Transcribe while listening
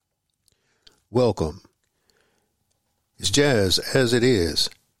Welcome. It's Jazz as it is.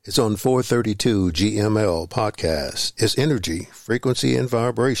 It's on 432 GML podcast. It's energy, frequency, and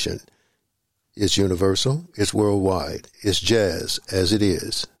vibration. It's universal. It's worldwide. It's jazz as it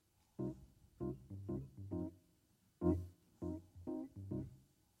is.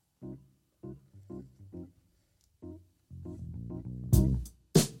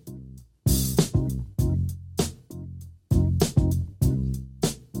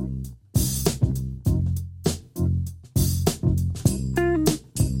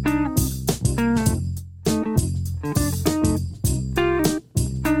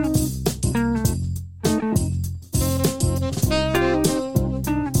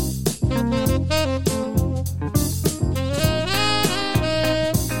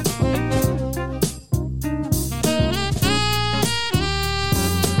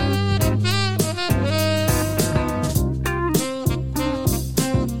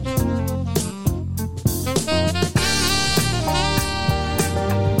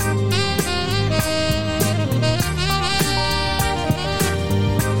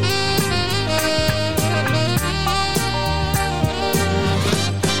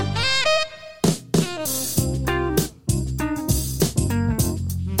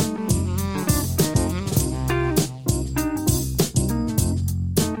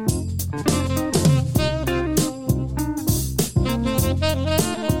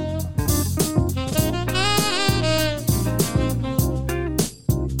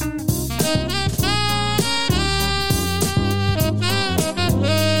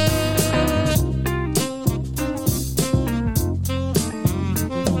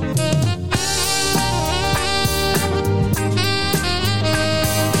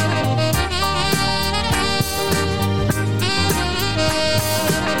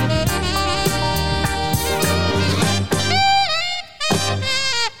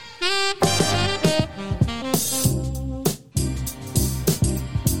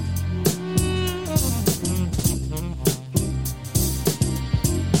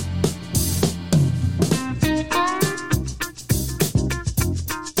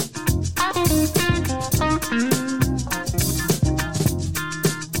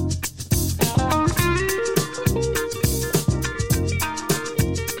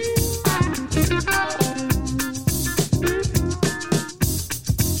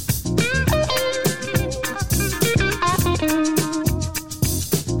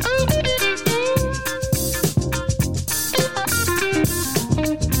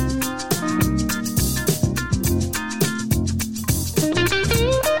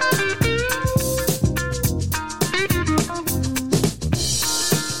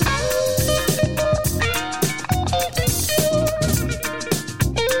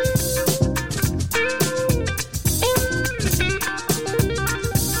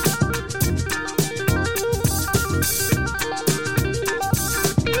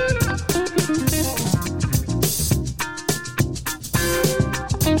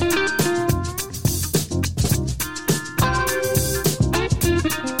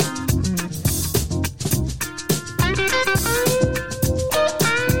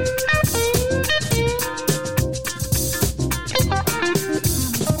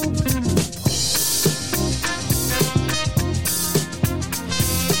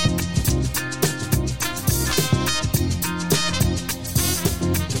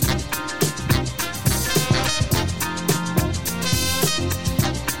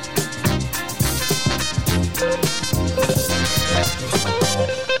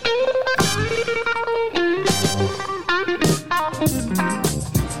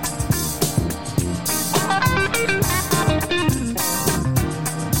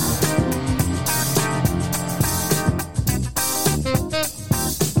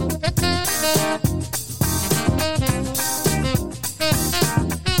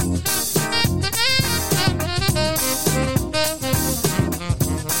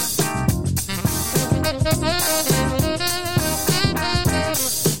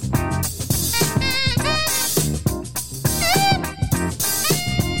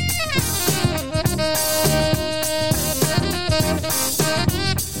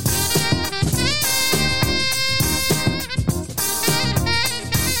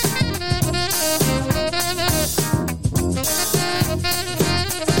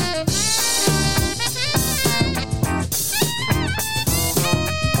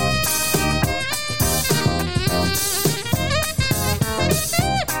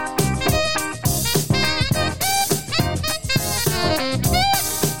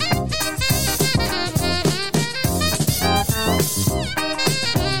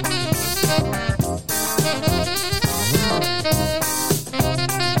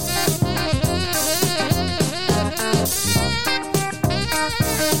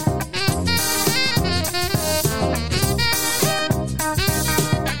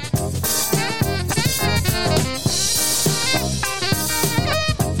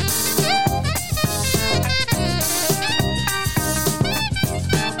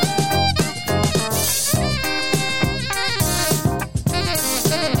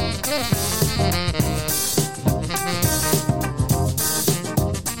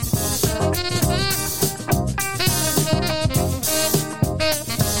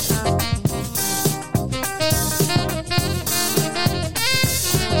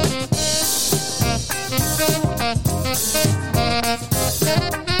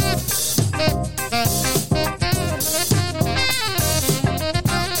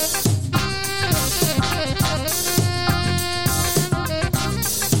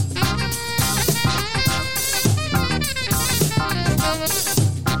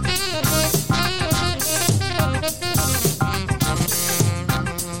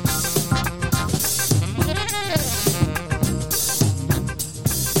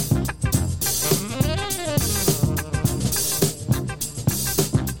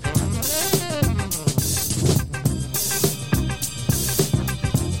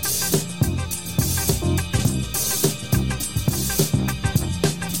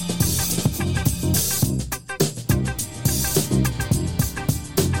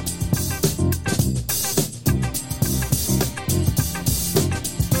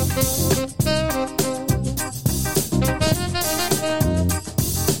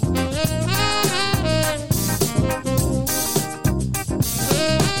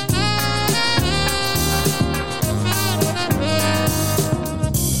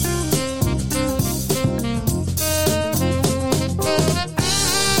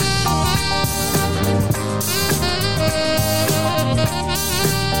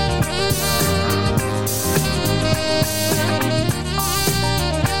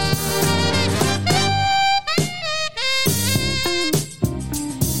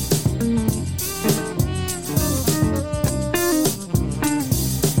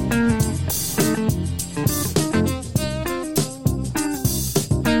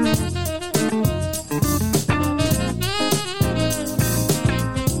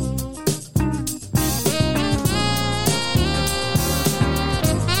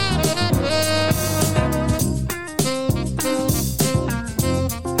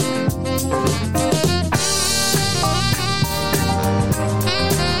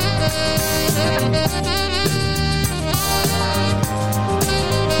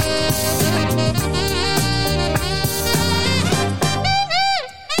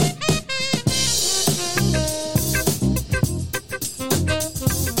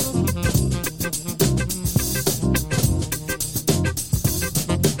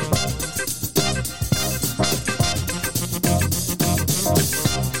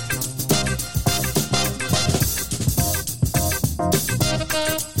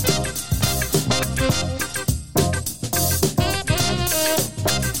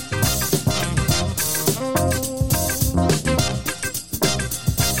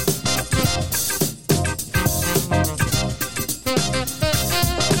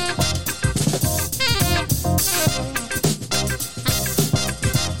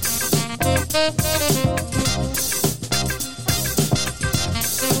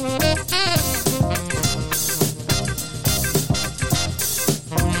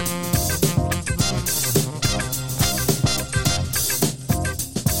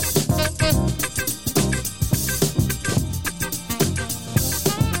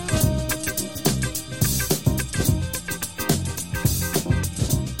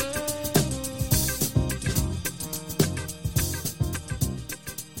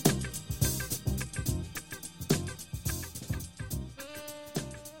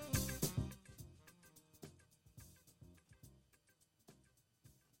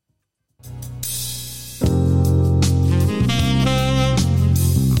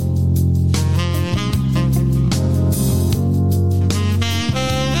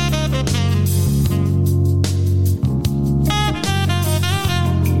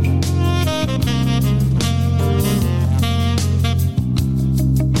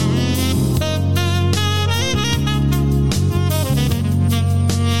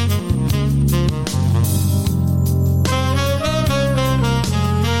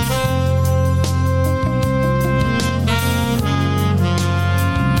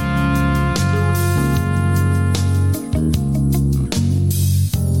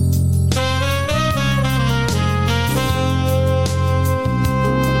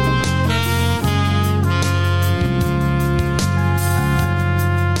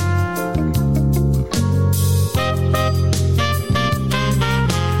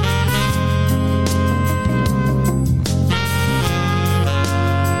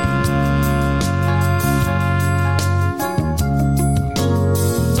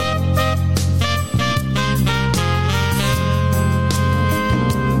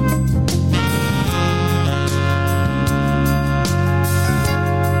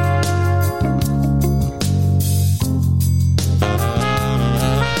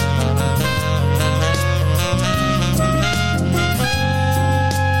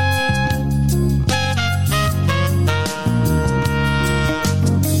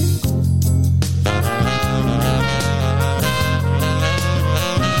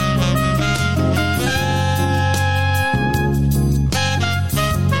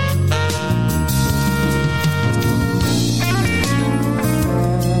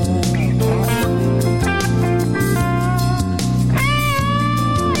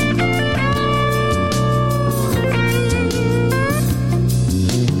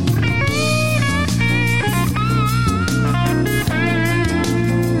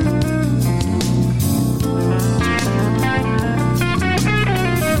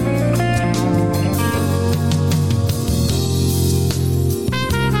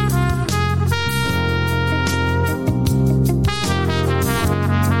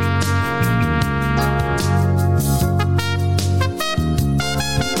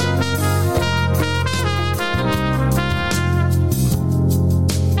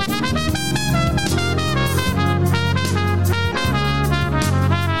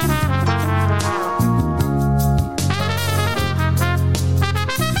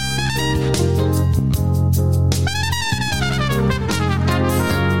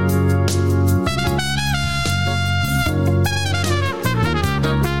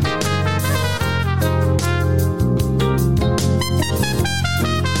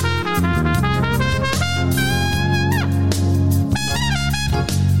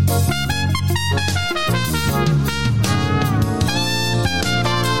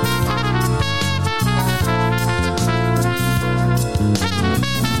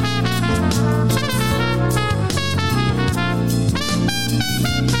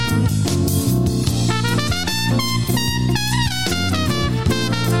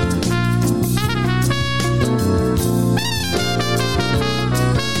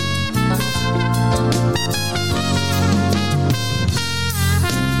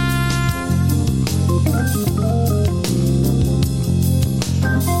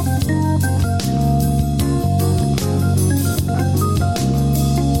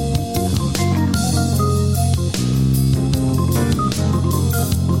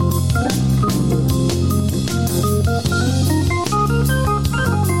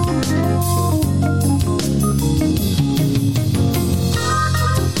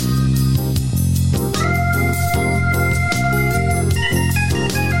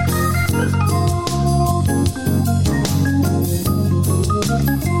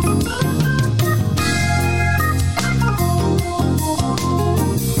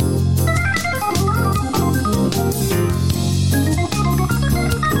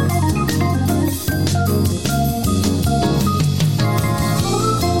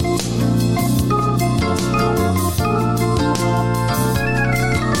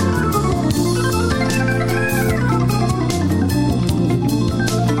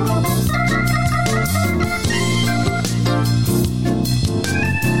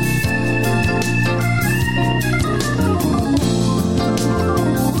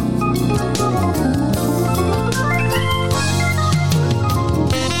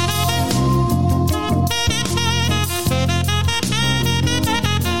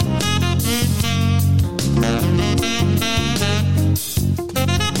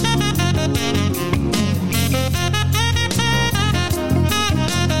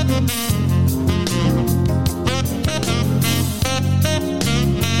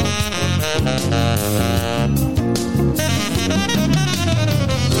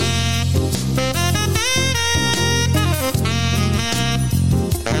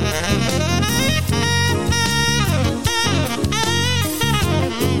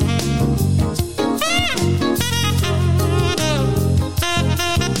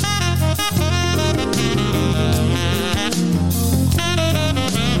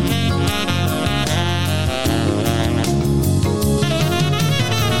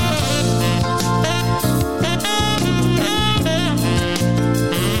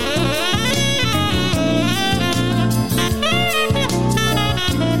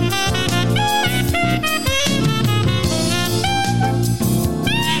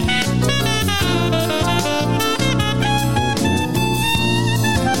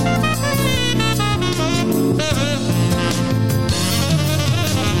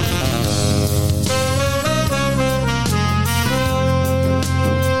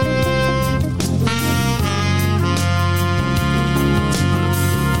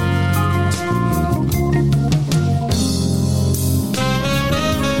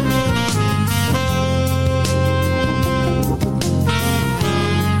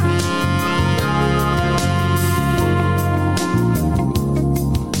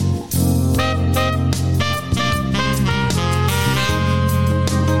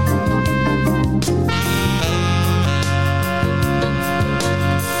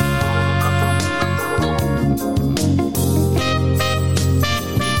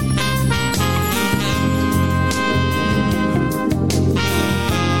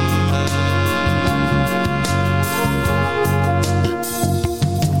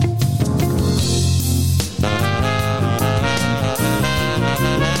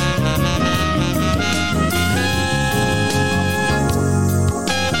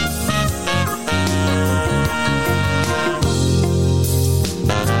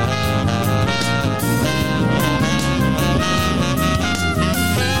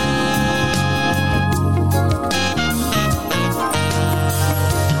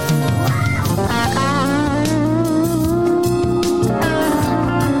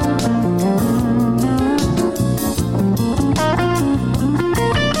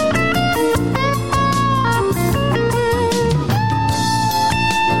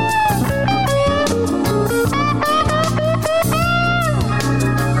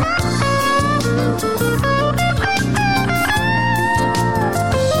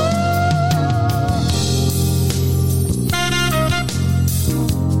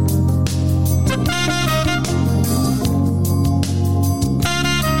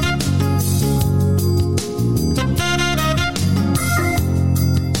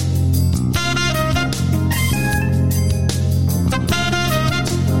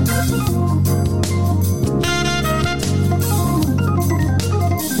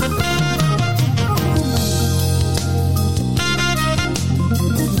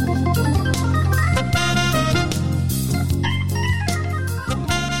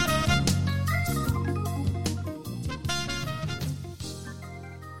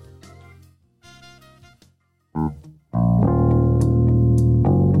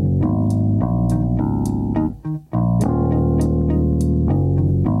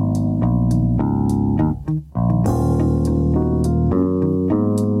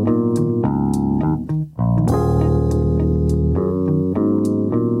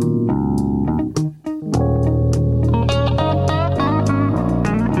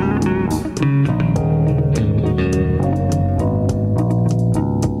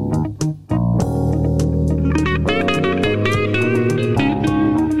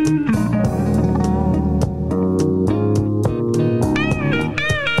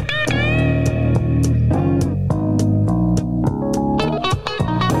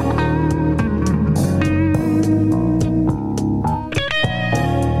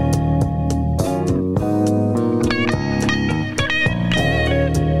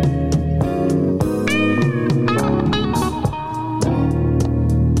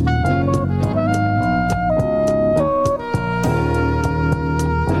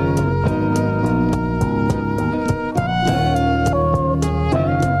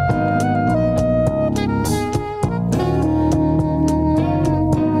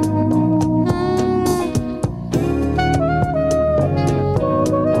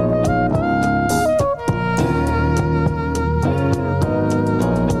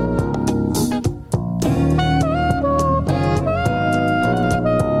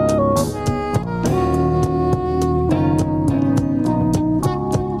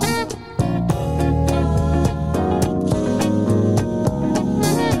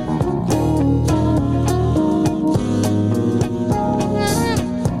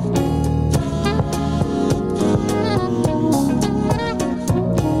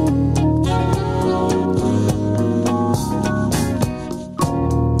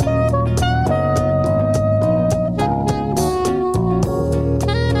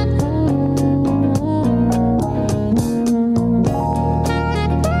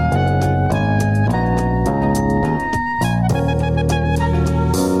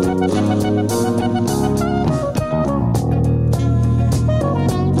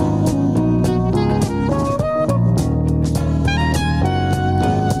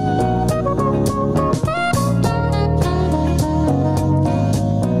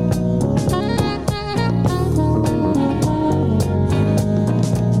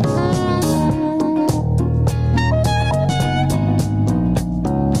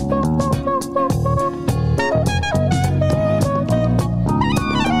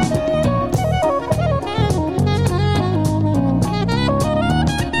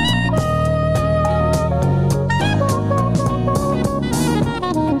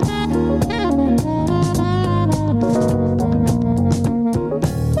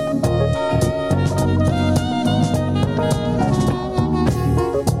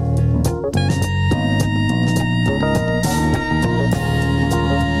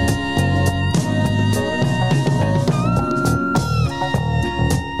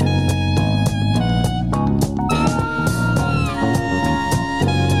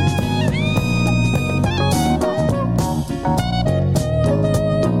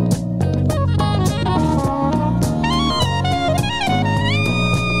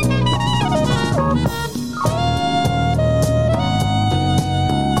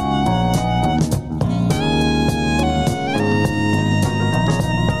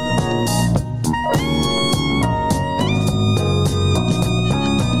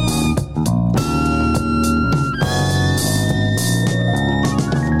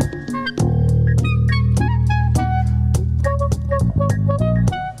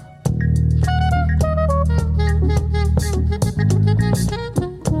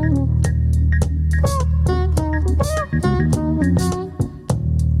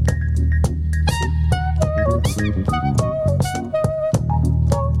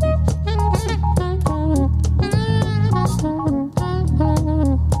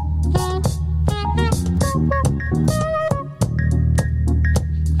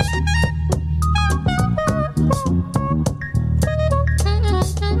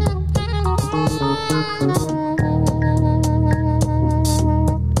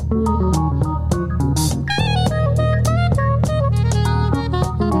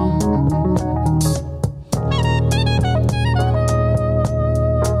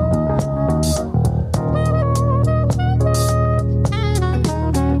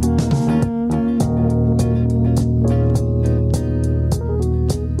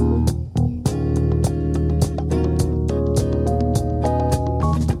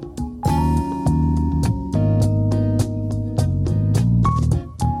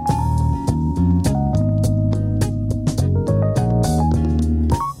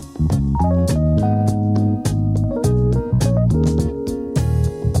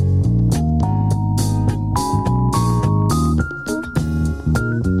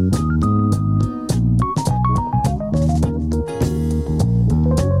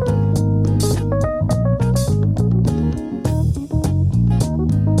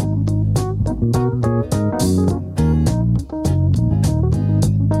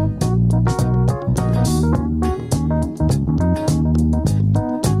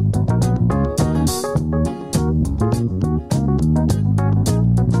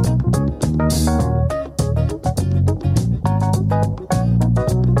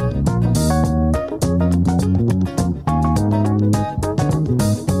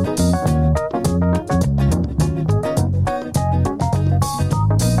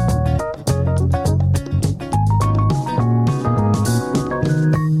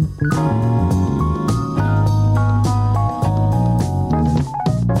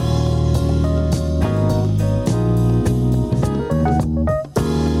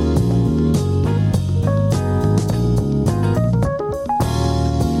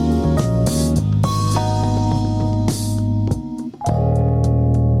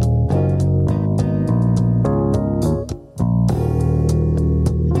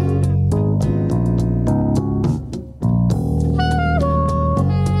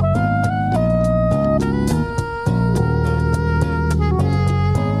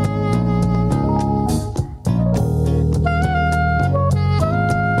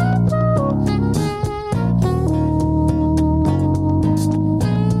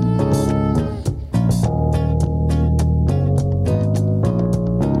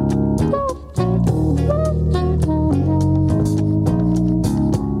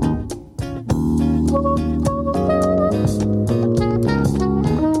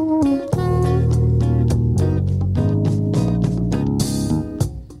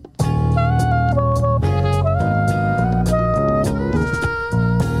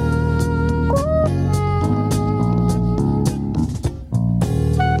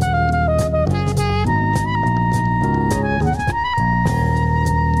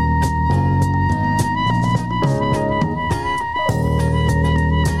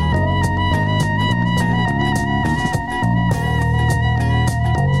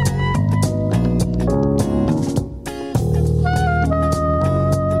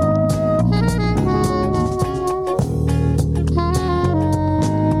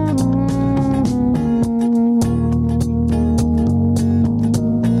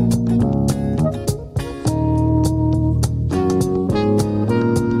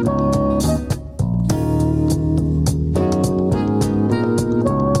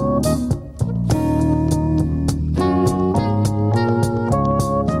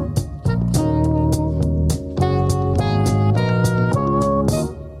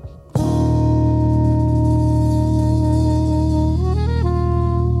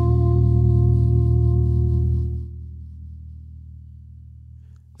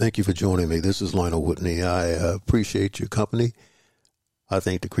 Thank you for joining me. This is Lionel Whitney. I appreciate your company. I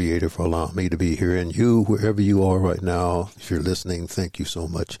thank the Creator for allowing me to be here. And you, wherever you are right now, if you're listening, thank you so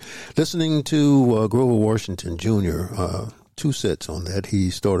much. Listening to Grover Washington Jr., two sets on that.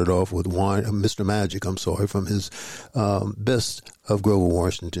 He started off with Mr. Magic, from his Best of Grover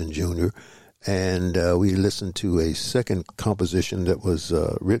Washington Jr., and we listened to a second composition that was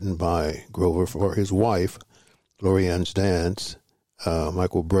written by Grover for his wife, Lorianne's Dance.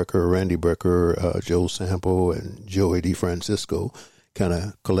 Michael Brecker, Randy Brecker, Joe Sample, and Joey DeFrancisco kind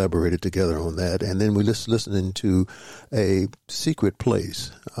of collaborated together on that. And then we listening to A Secret Place,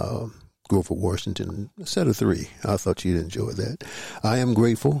 Grover Washington, a set of three. I thought you'd enjoy that. I am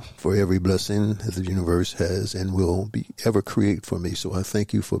grateful for every blessing that the universe has and will be ever create for me. So I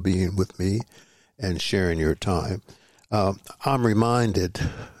thank you for being with me and sharing your time. I'm reminded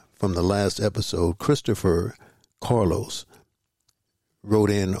from the last episode, Christopher Carlos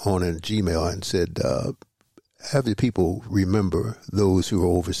wrote in on a Gmail and said, have the people remember those who are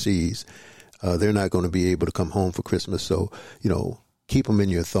overseas. They're not going to be able to come home for Christmas. So, keep them in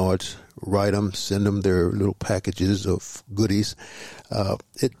your thoughts, write them, send them their little packages of goodies.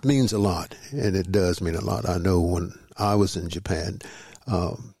 It means a lot, and it does mean a lot. I know when I was in Japan,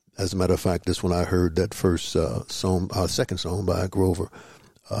 as a matter of fact, this when I heard that first second song by Grover,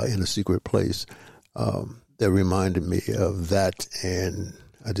 In a Secret Place, that reminded me of that, and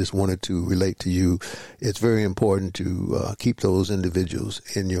I just wanted to relate to you. It's very important to keep those individuals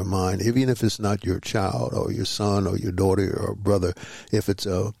in your mind, even if it's not your child or your son or your daughter or brother. If it's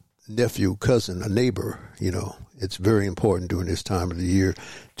a nephew, cousin, a neighbor, it's very important during this time of the year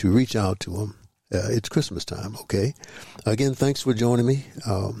to reach out to them. It's Christmas time, okay? Again, thanks for joining me.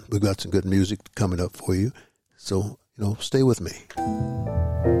 We've got some good music coming up for you. So, stay with me.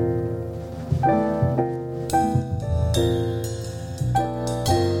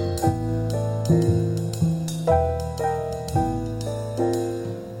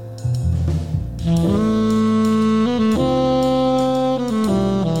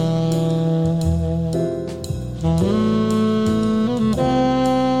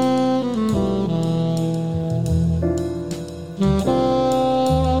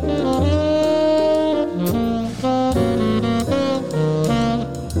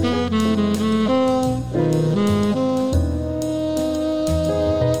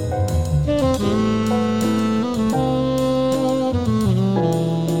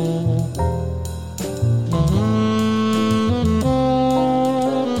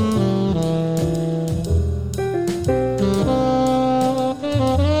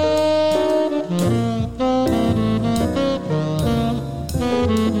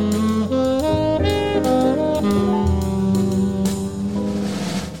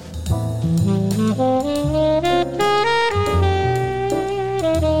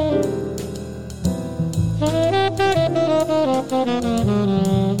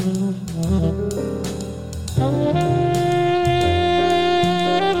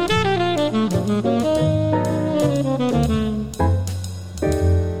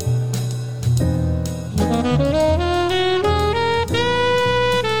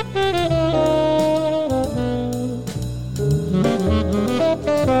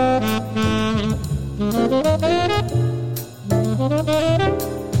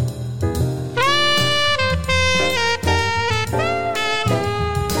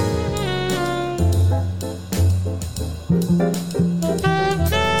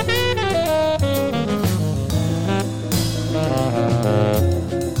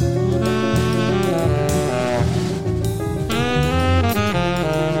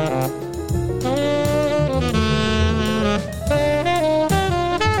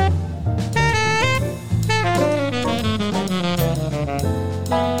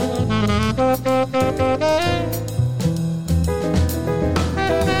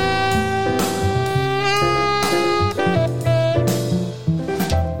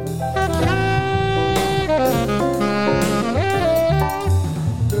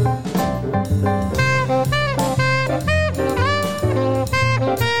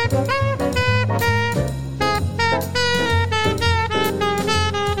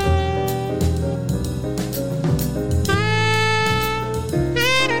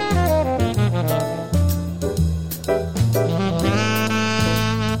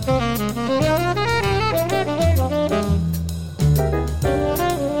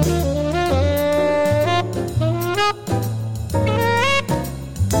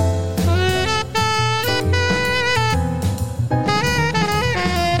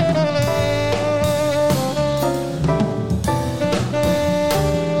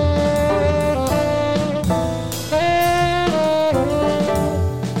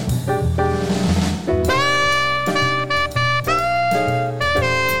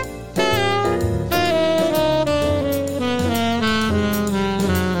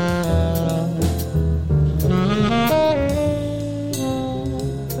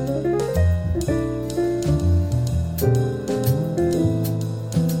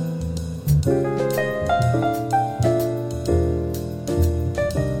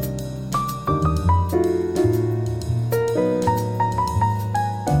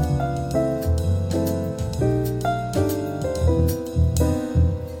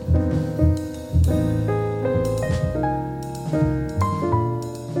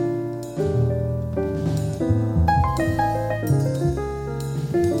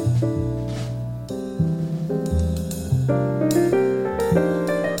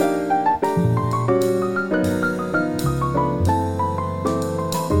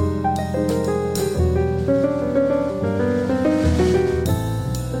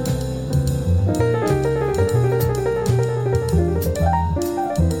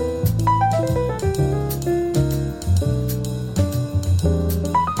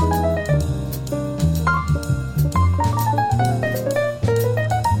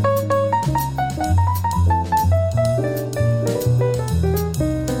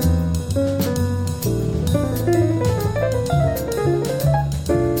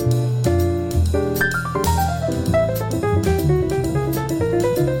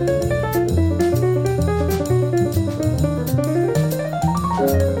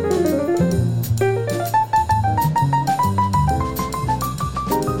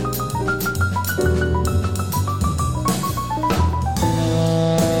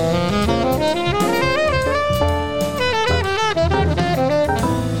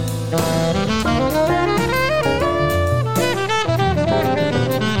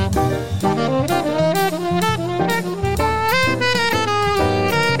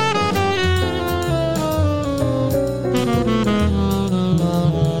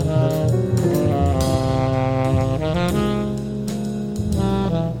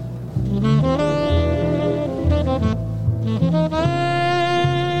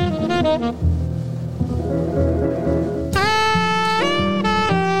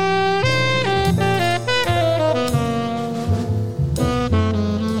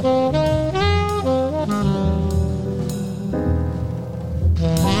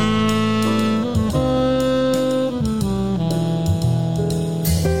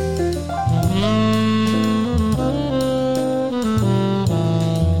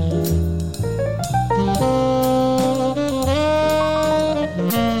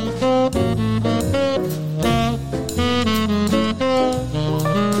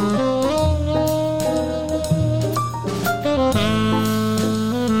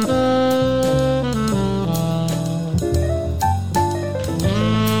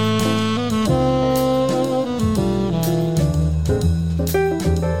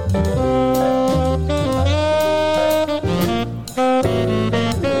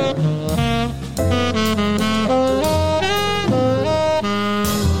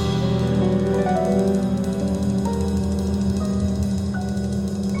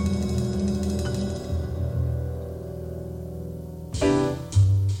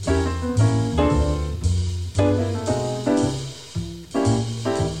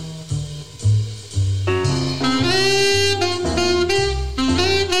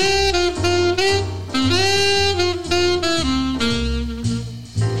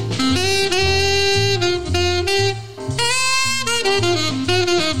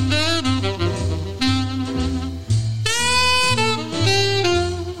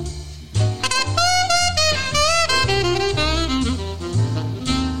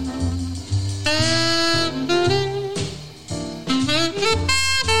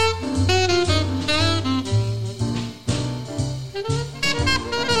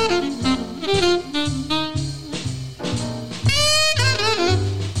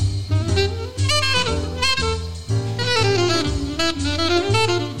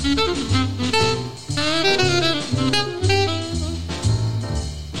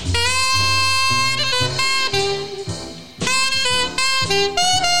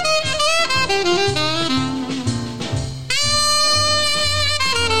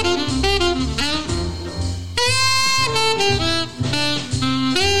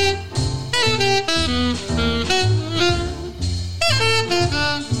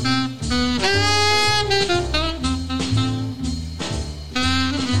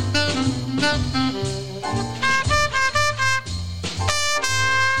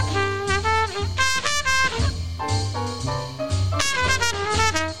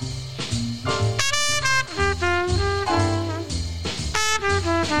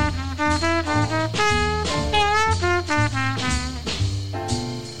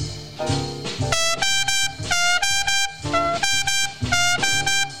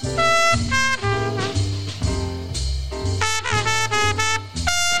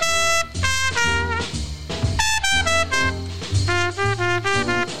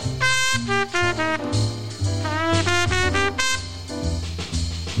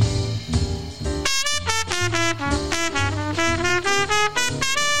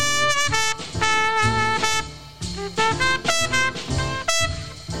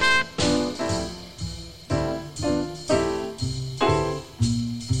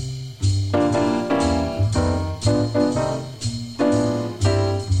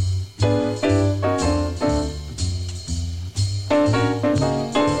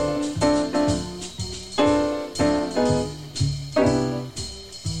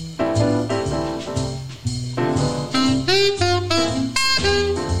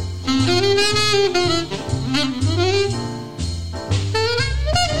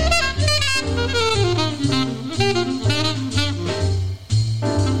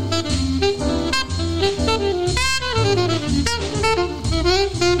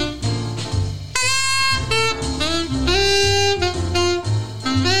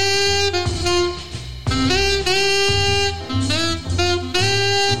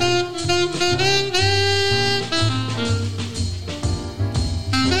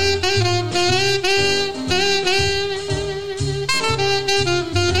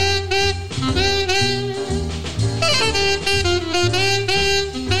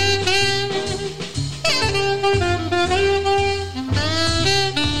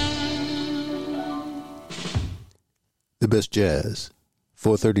 Just Jazz,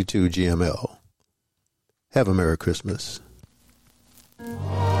 432 GML. Have a Merry Christmas.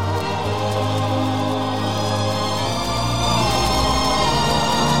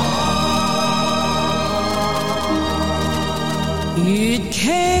 It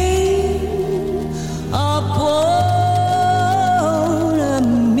came upon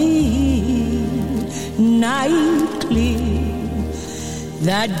me nightly,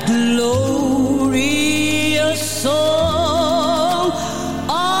 that glorious song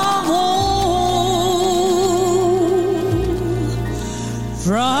of old,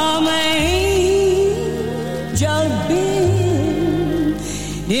 from angel being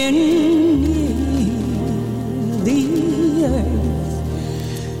in the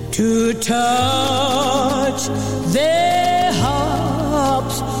earth to touch their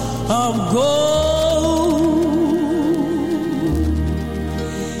harps of gold.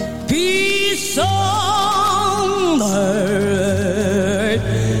 Peace on the earth,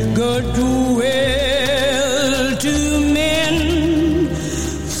 goodwill to men,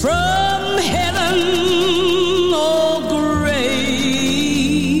 from heaven, oh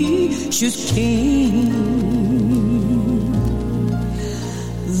gracious King.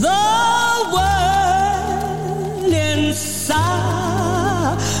 The world in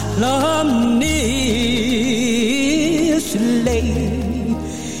solemnness lay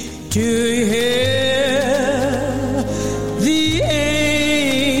to hear the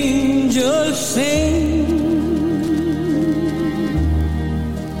angels sing.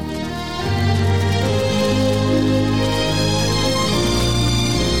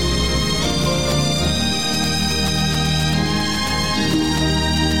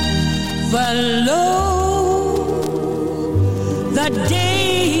 But lo, the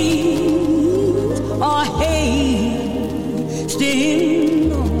days are hasting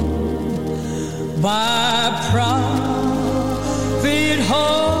on by prophet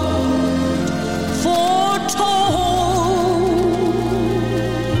heart foretold,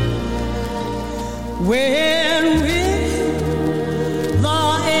 when with the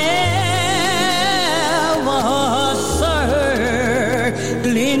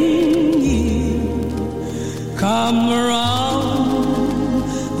ever-circling come round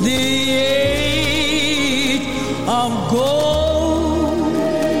the age of gold,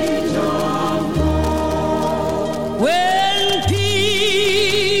 when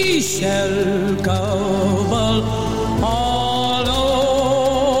peace shall cover all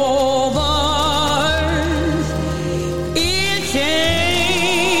over earth, its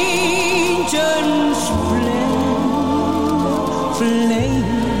ancient splendor flame.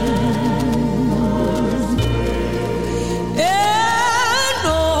 And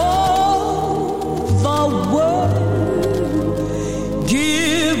all the world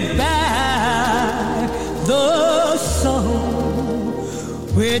give back the song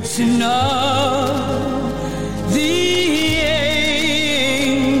which now the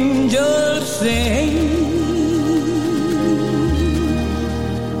angels sing.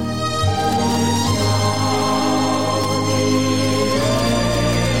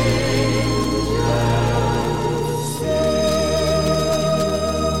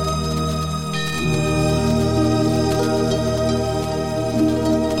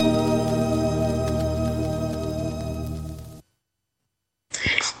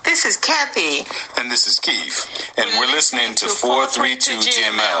 This is Kathy. And this is Keith. And we're listening to 432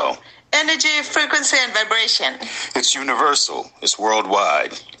 GML. Energy, frequency, and vibration. It's universal. It's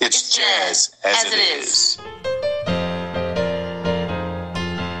worldwide. It's jazz as it is.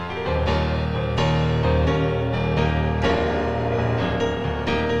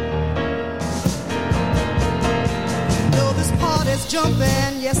 Know this party's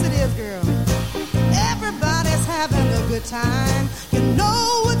jumping, yes it is, girl. Everybody's having a good time. You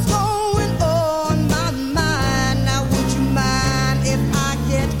know what's going on my mind. Now would you mind if I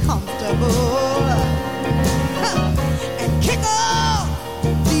get comfortable and kick off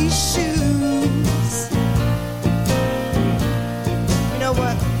these shoes? You know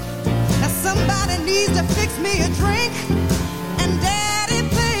what? Now somebody needs to fix me a drink, and Daddy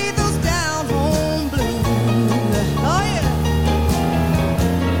play those down home blues. Oh yeah.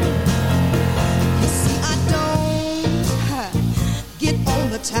 You see, I don't get on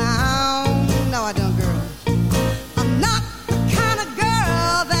the town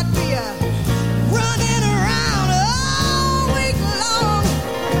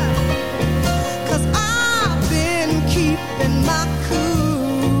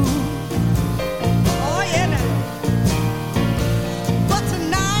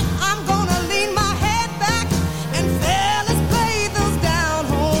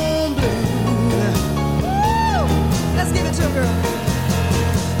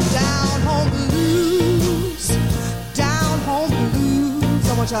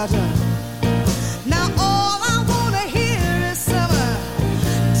want y'all to. Now all I want to hear is some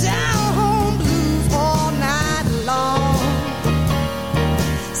down home blues all night long.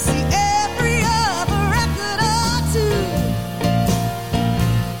 See every other record or two.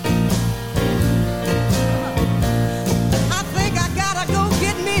 I think I gotta go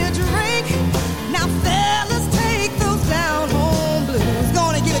get me a drink. Now fellas, take those down home blues. Go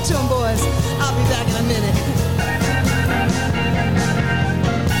on and give it to them, boys. I'll be back in a minute.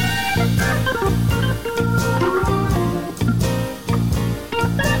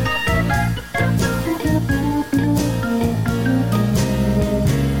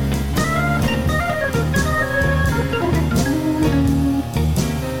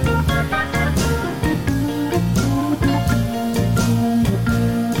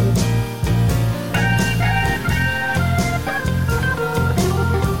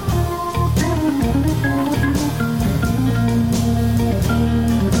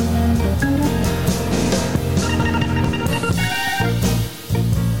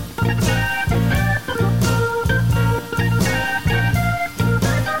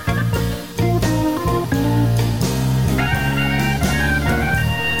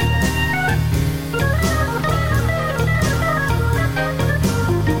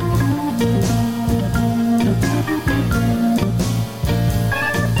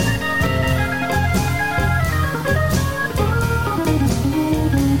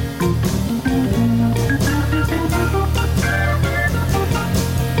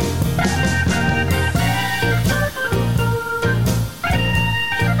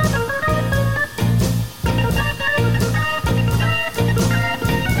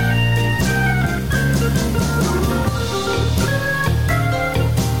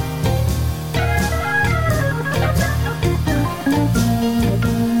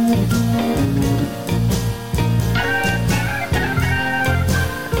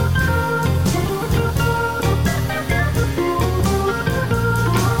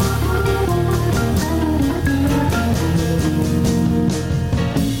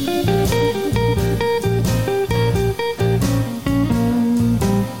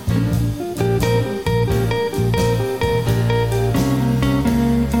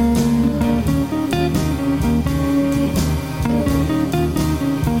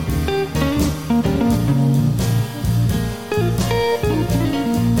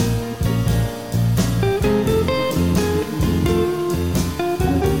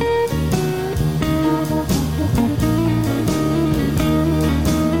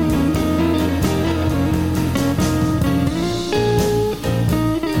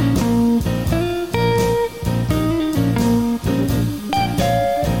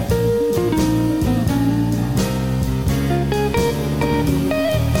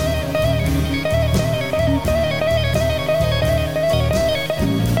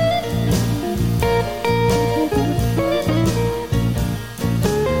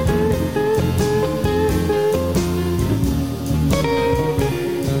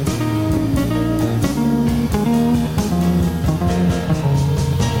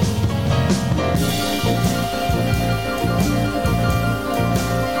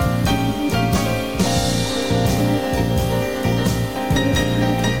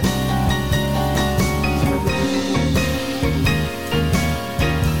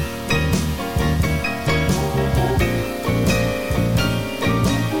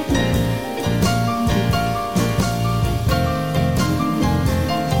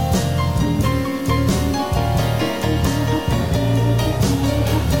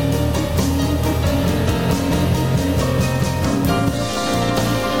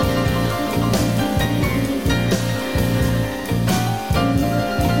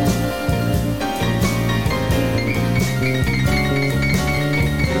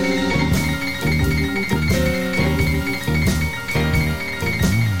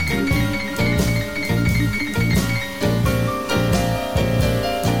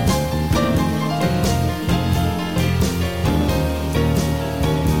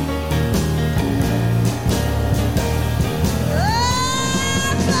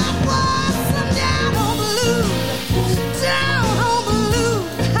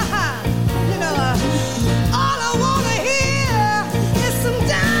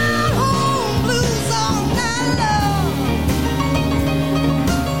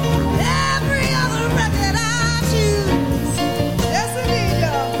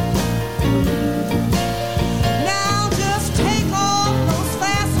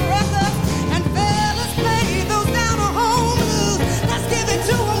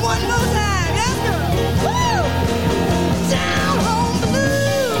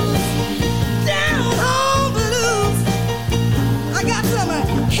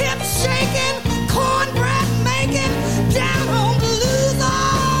 hip shaking, cornbread making, down home blues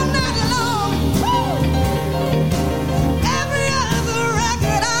all night long. Woo! Every other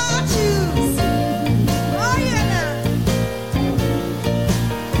record I choose. Oh yeah now.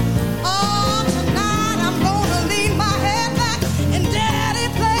 Oh, tonight I'm gonna lean my head back and daddy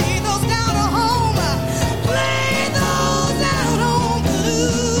play those down home, play those down home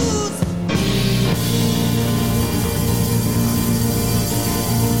blues.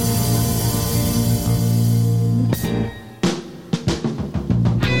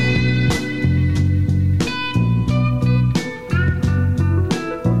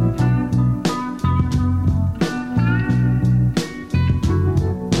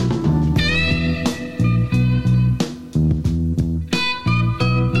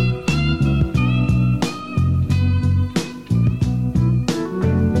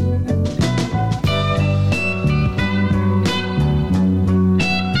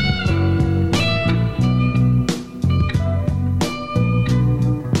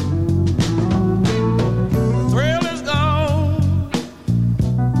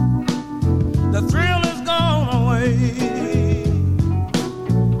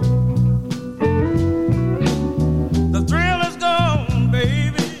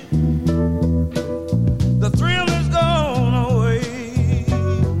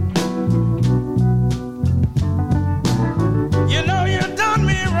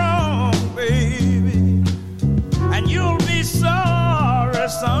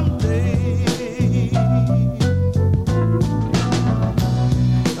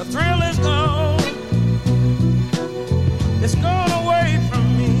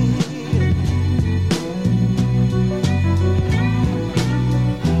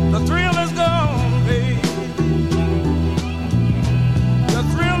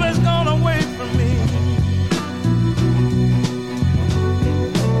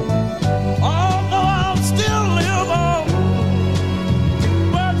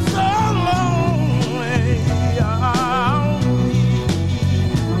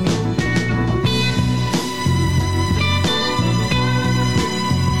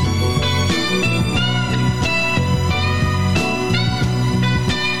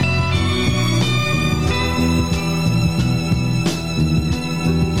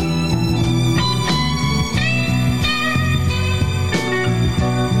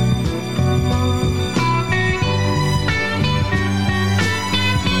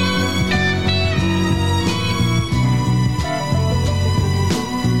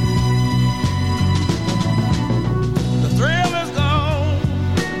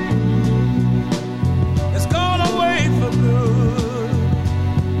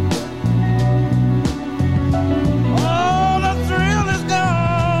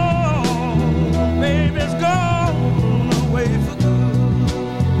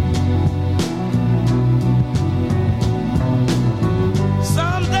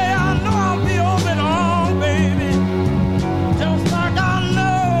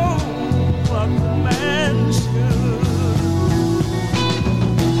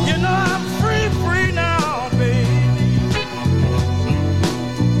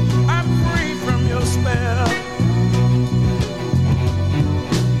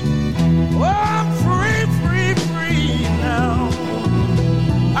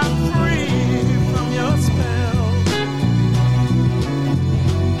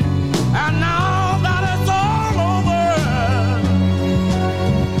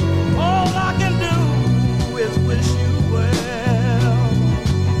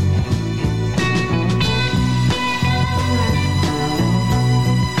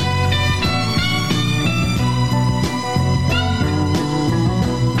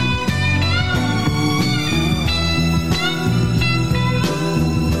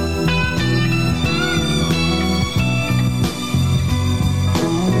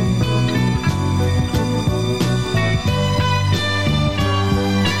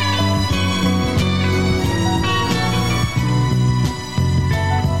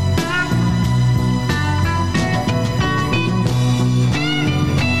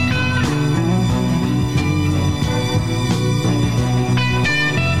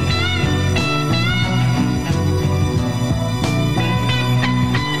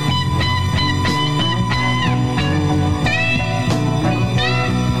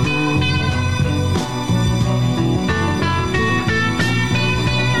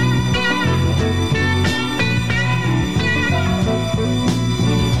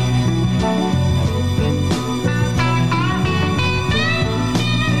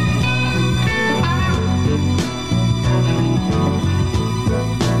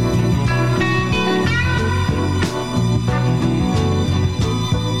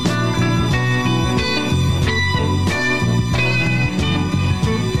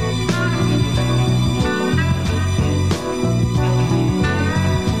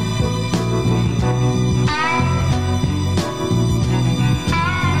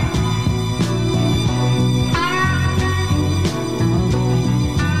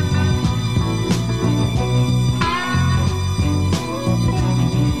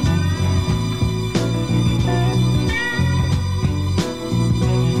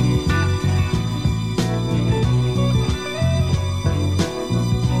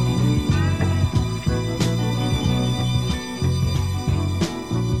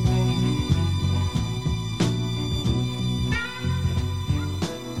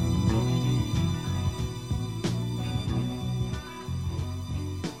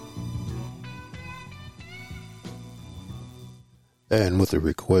 And with a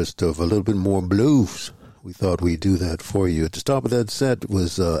request of a little bit more blues, we thought we'd do that for you. At the top of that set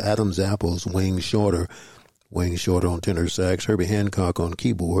was Adam's Apples, Wayne Shorter on tenor sax, Herbie Hancock on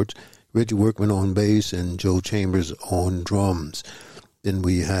keyboards, Reggie Workman on bass, and Joe Chambers on drums. Then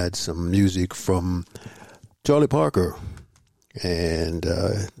we had some music from Charlie Parker, and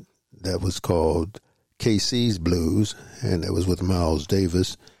that was called KC's Blues, and that was with Miles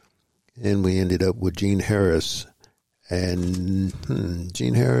Davis. And we ended up with Gene Harris and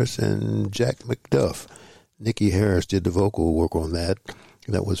Jack McDuff. Nikki Harris did the vocal work on that.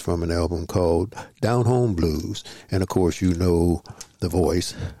 That was from an album called Down Home Blues. And, of course, you know the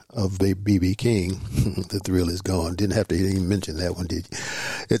voice of B.B. King. The thrill is gone. Didn't have to even mention that one, did you?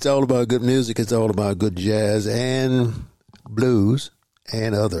 It's all about good music. It's all about good jazz and blues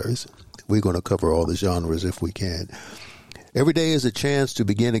and others. We're going to cover all the genres if we can. Every day is a chance to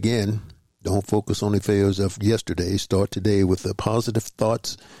begin again. Don't focus on the failures of yesterday. Start today with the positive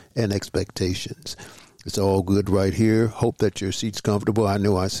thoughts and expectations. It's all good right here. Hope that your seat's comfortable. I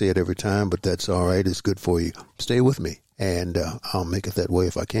know I say it every time, but that's all right. It's good for you. Stay with me, and I'll make it that way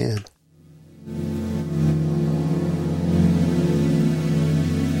if I can.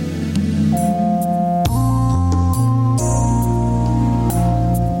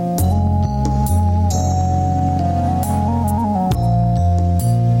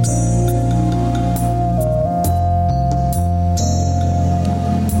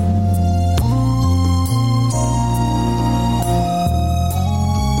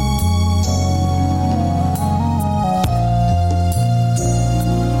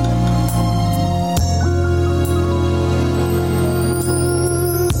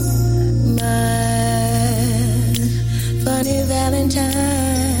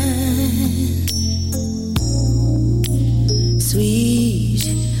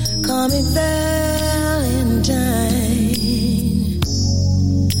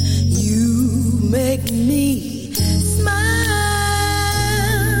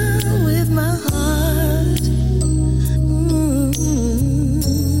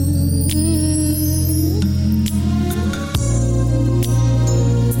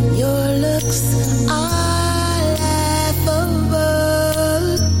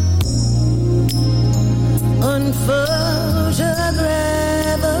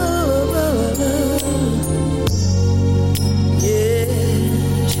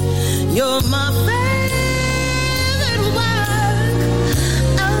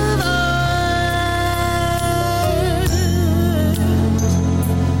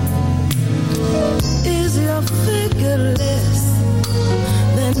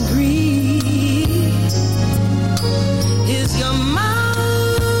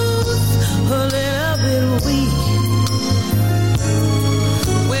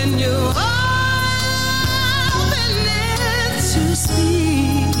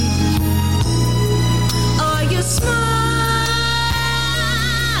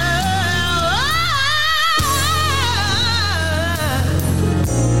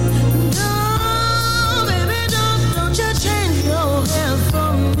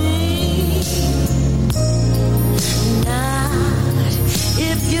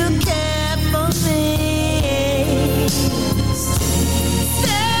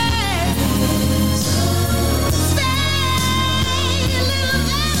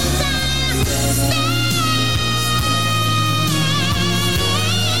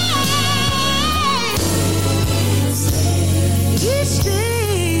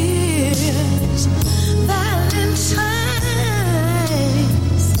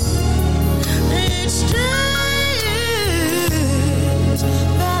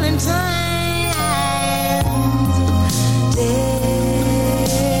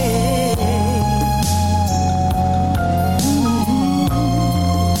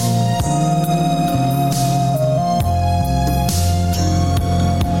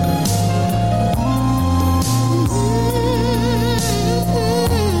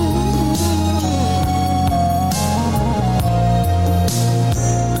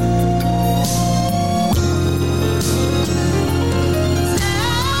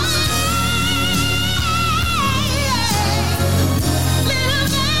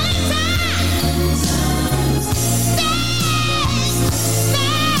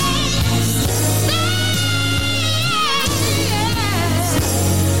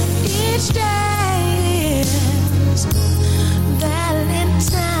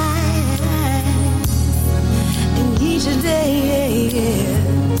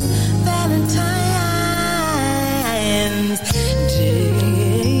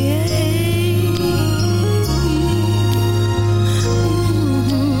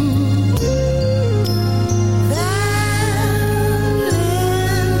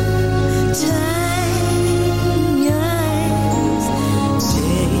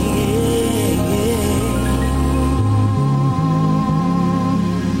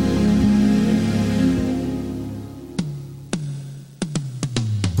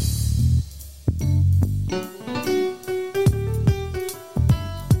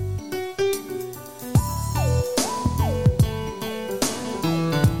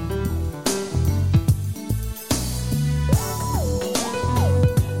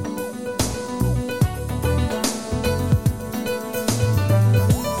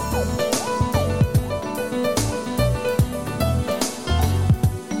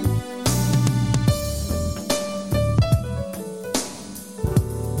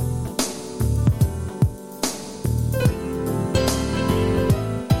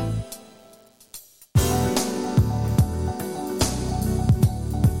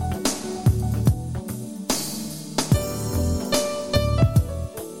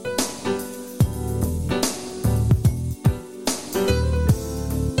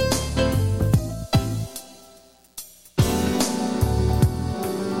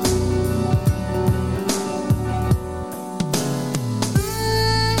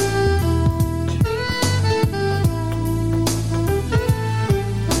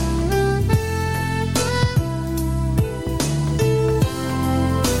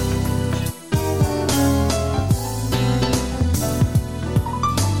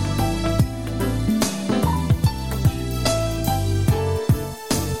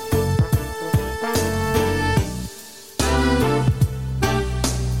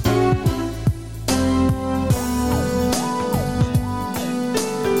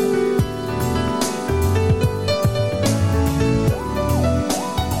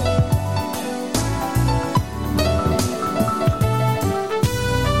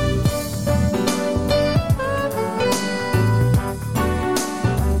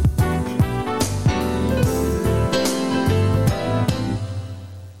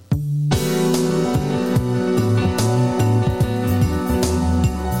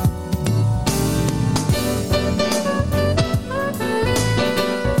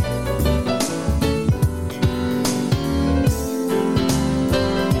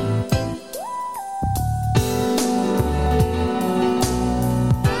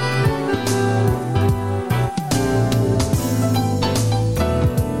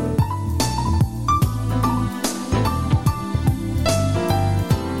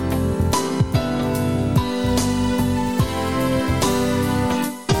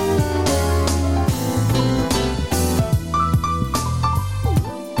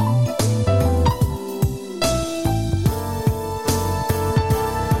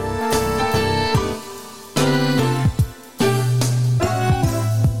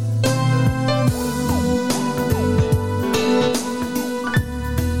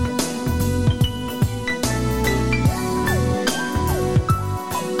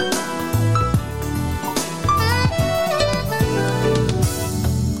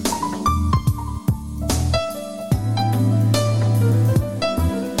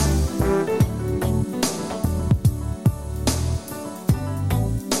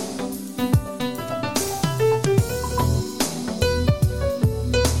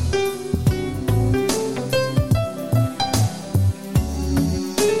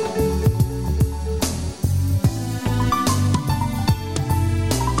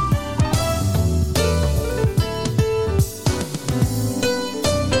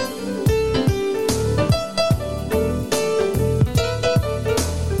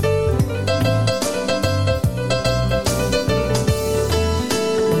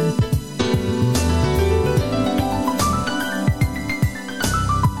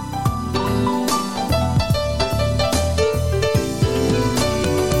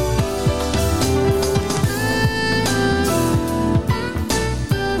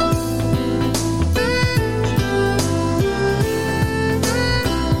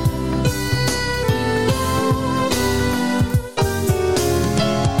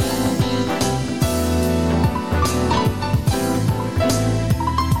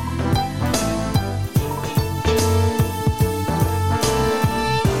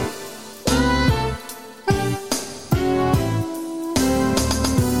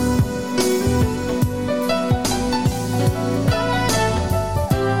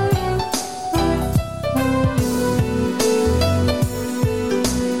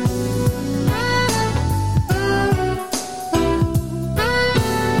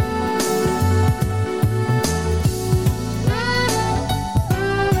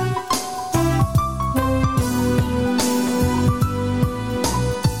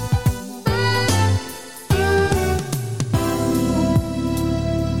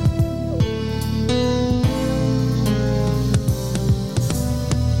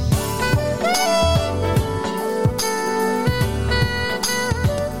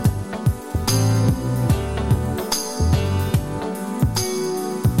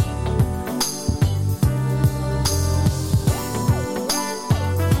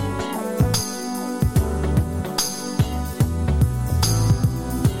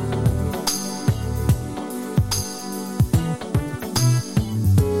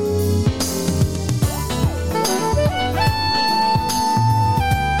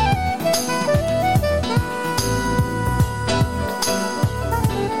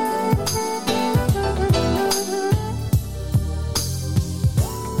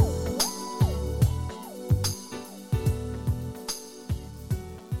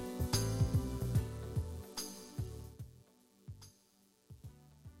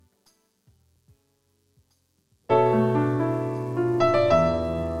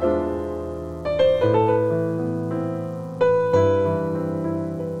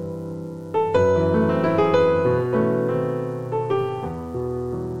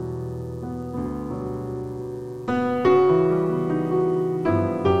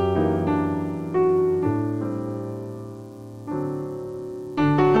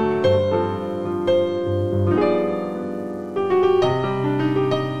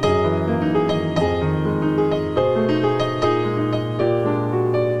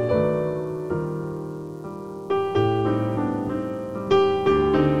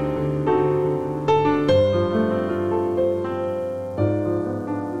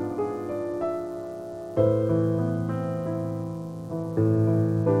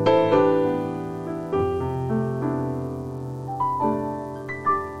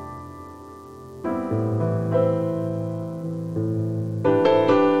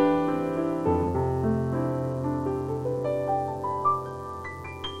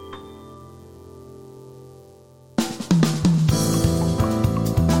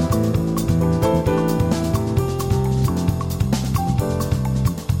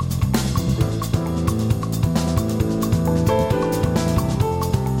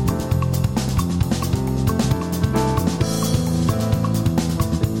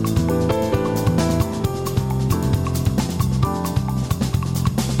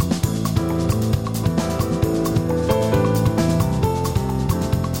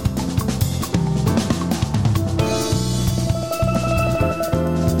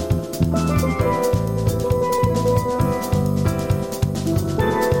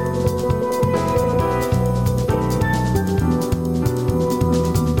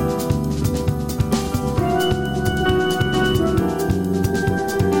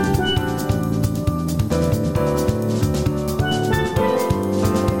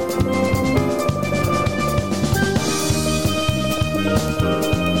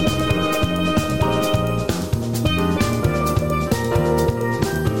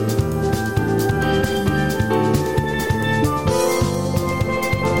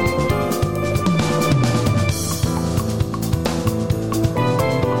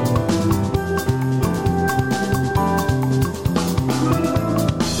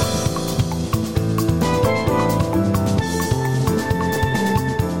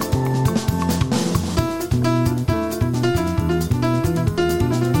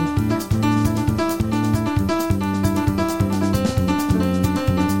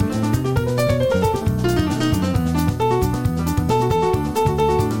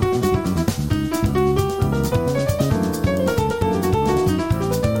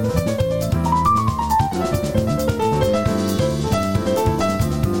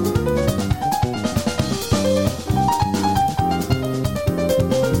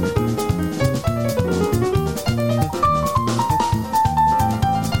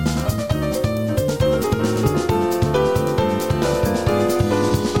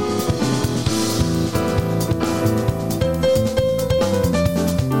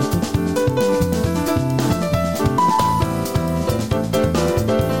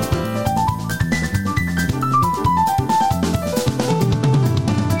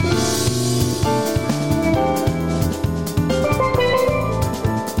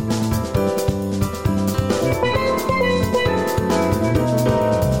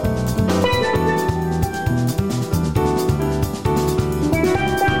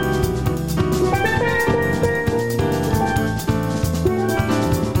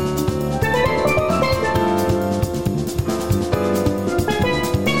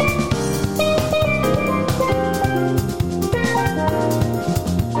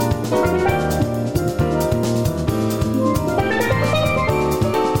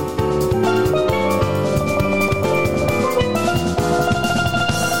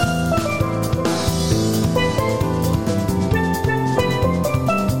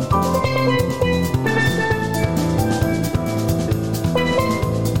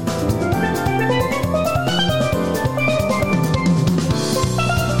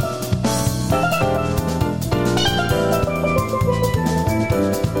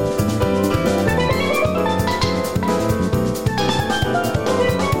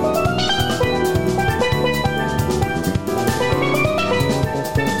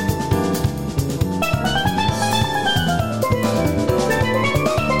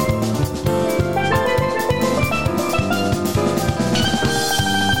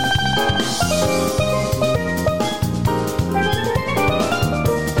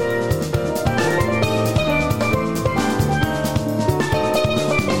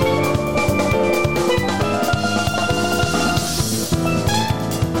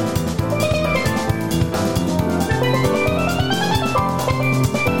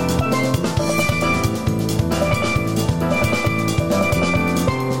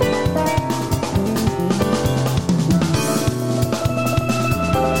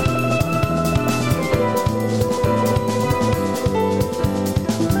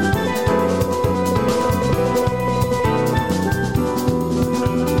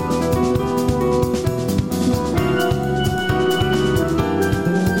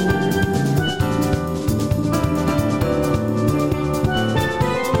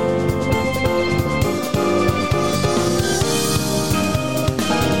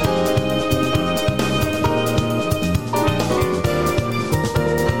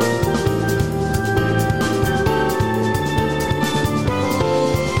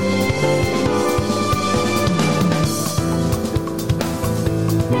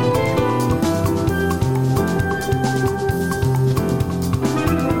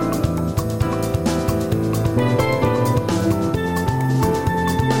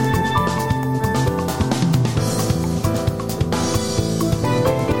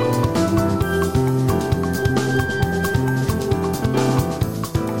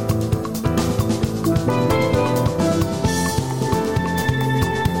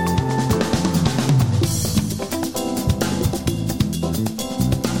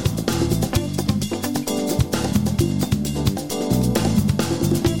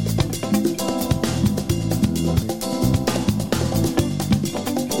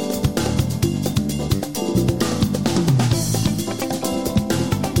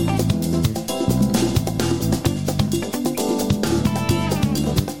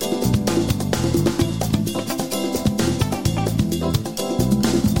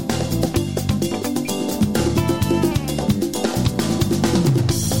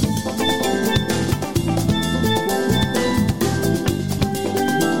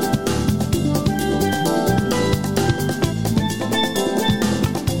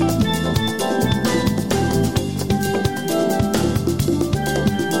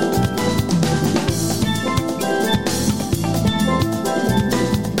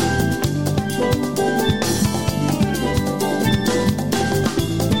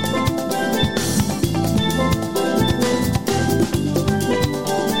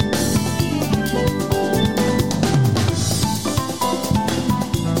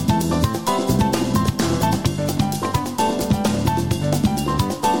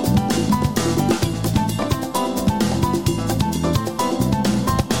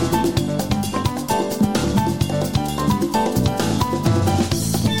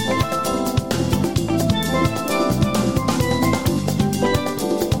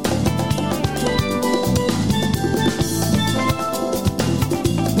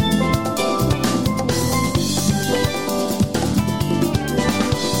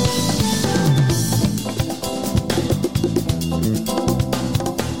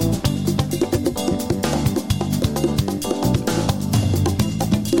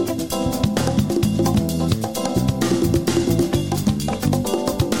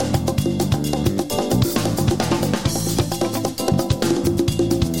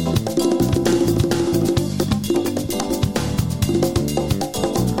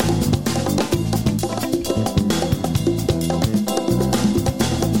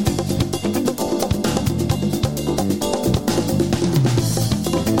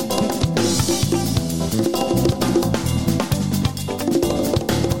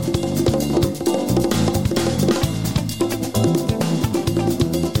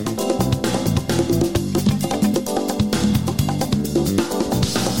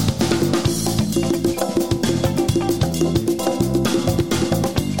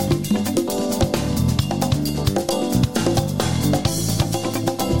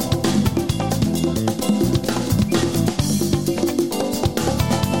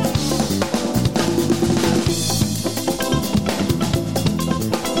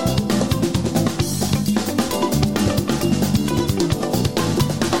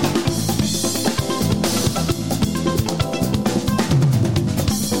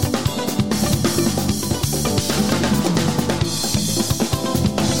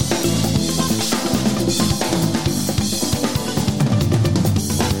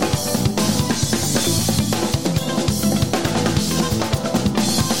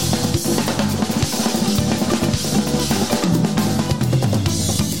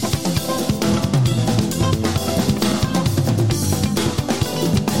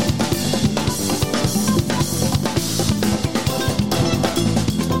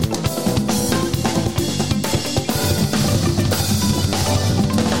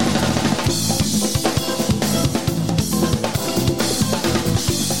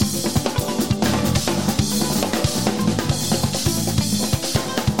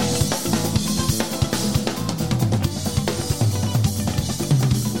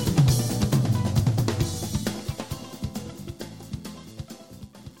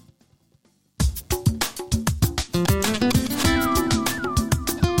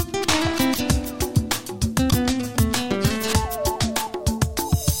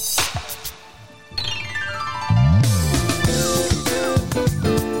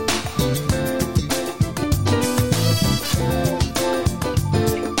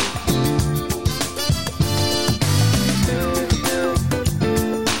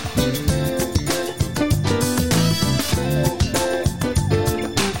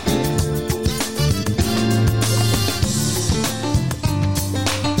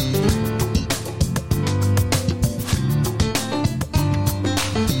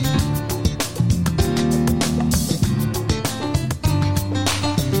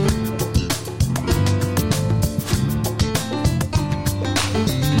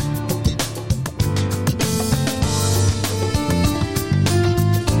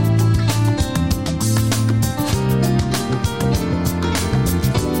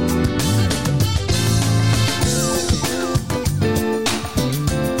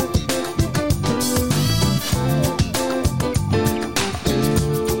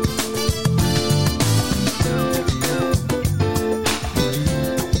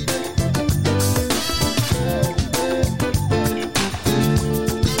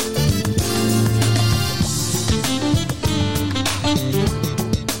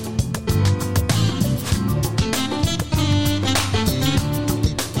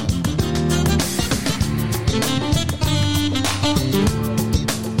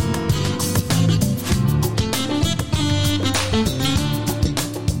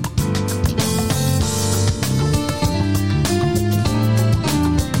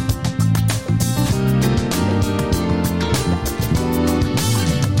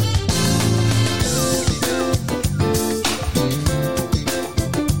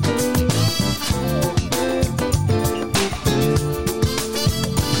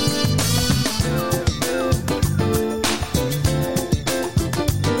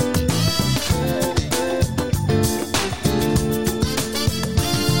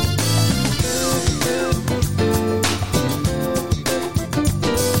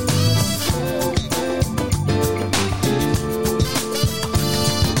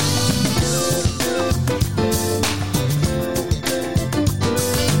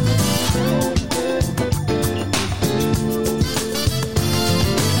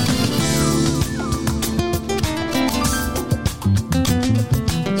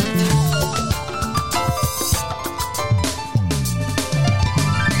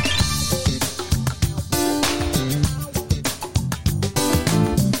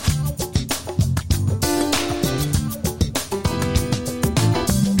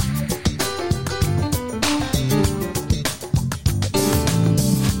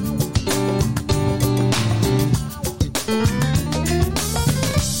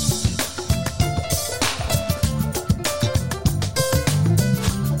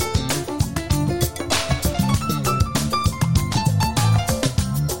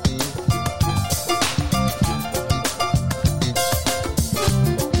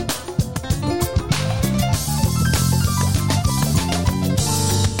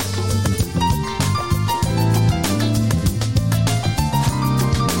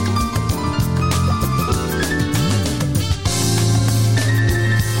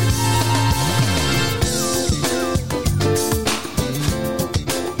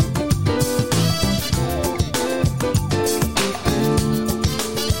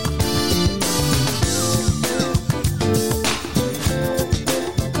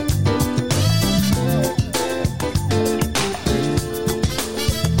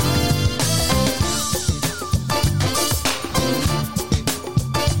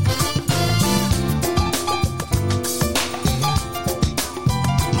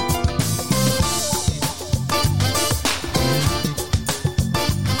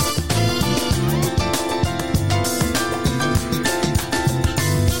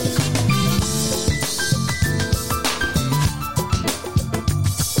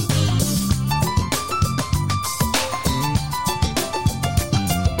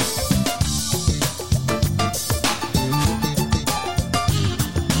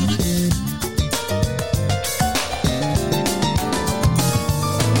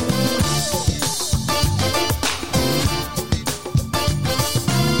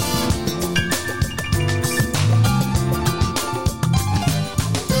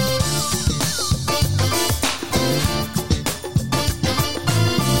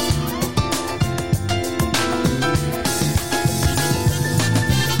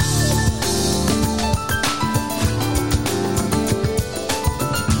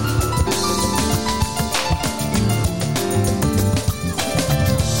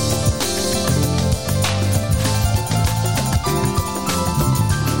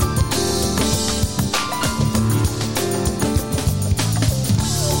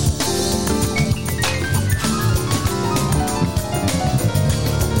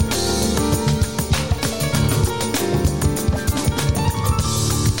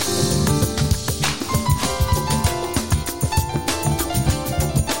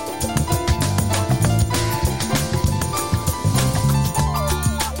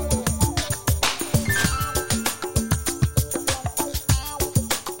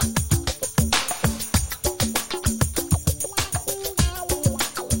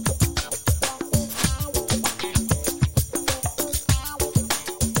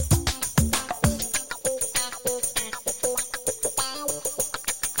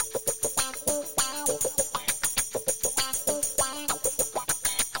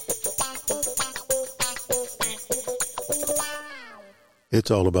 It's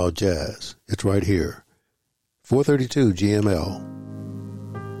all about jazz. It's right here. 432 GML.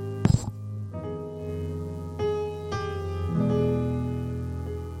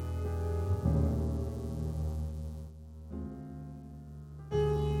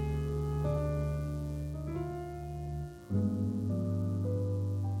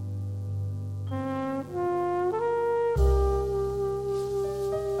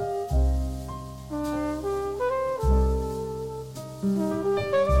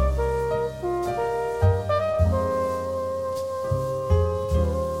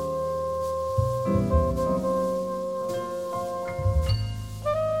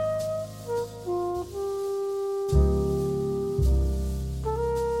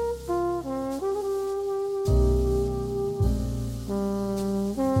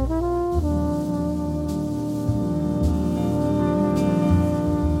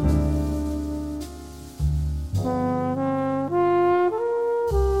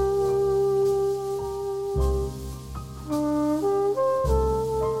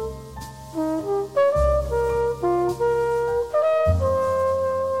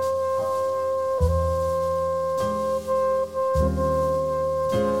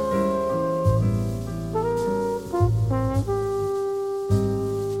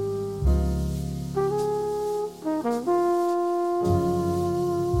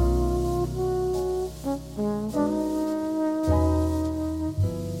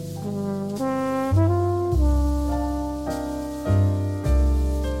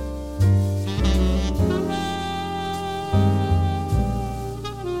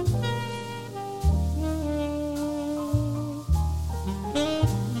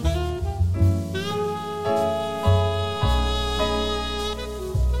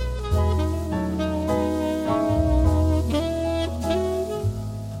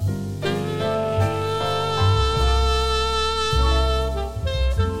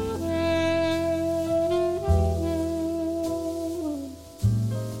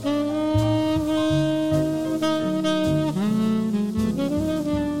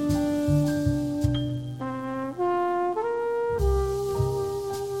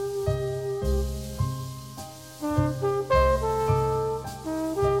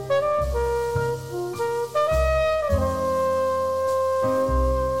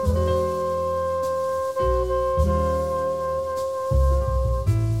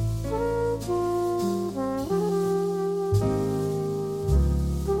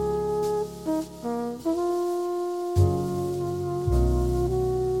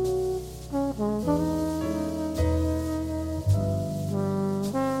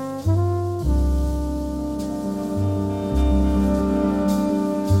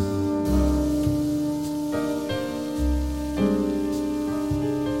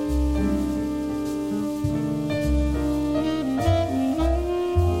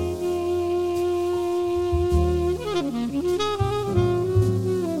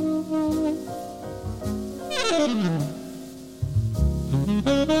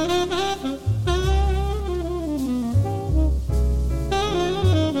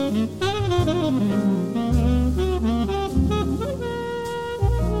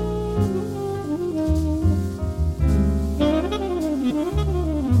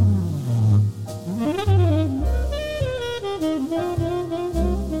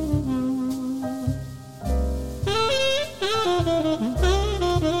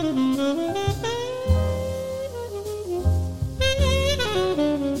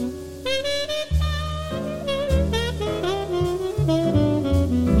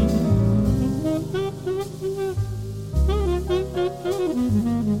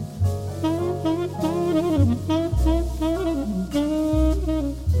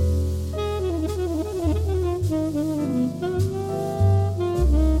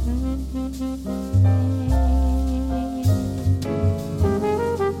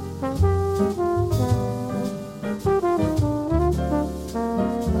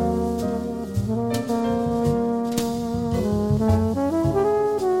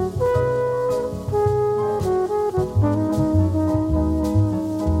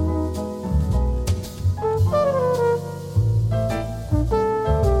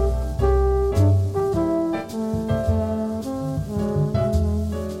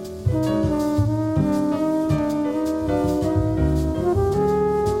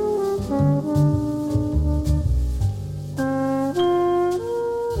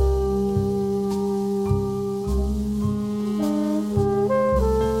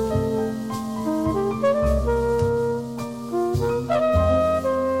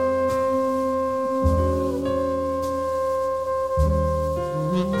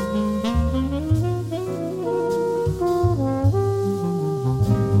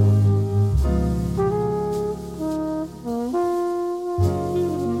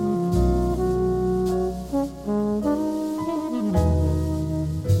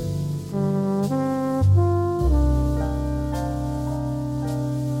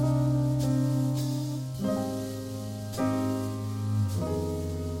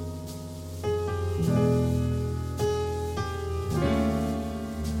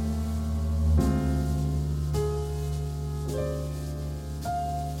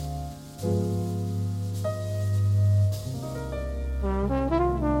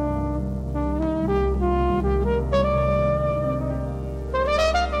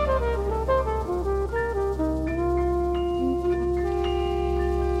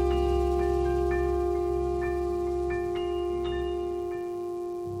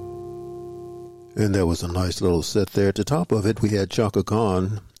 And there was a nice little set there. At the top of it, we had Chaka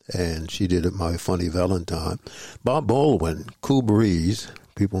Khan, and she did it, My Funny Valentine. Bob Baldwin, Cool Breeze,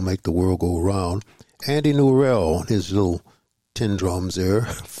 People Make the World Go Round. Andy Newell, his little tin drums there.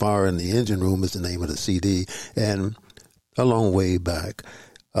 Fire in the Engine Room is the name of the CD. And A Long Way Back.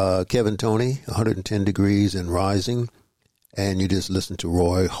 Kevin Toney, 110 Degrees and Rising. And you just listened to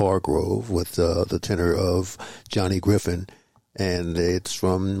Roy Hargrove with the tenor of Johnny Griffin. And it's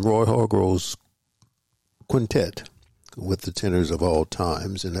from Roy Hargrove's quintet with the tenors of all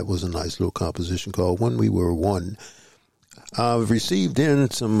times. And that was a nice little composition called When We Were One. I've received in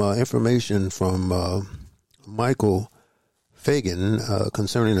some information from Michael Fagan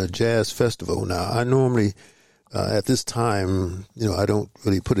concerning a jazz festival. Now, I normally, at this time, I don't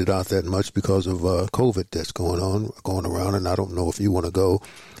really put it out that much because of COVID that's going around, and I don't know if you want to go.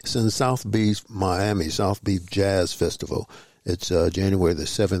 It's in South Beach, Miami, South Beach Jazz Festival. It's January the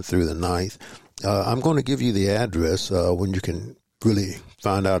 7th through the 9th. I'm going to give you the address when you can really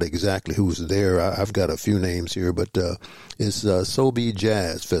find out exactly who's there. I've got a few names here, but it's Sobe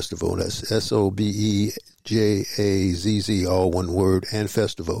Jazz Festival. That's SOBEJAZZ, all one word, and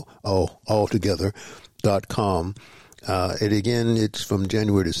festival, all together, .com. And again, it's from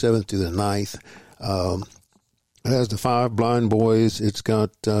January the 7th to the 9th. It has the Five Blind Boys. It's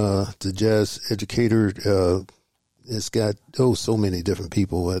got the jazz educator. It's got, so many different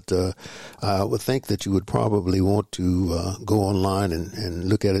people. But I would think that you would probably want to go online and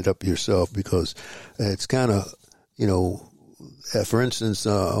look at it up yourself, because it's kind of, for instance,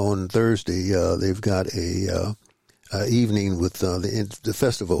 on Thursday, they've got a evening with the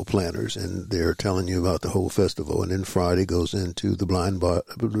festival planners, and they're telling you about the whole festival. And then Friday goes into the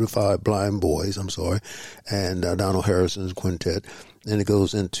Five Blind Boys, and Donald Harrison's quintet. And it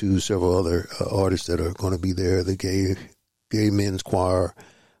goes into several other artists that are going to be there. The Gay Men's Choir.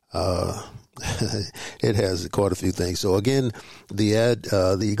 It has quite a few things. So again,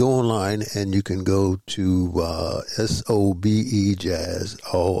 you go online and you can go to SOBE Jazz,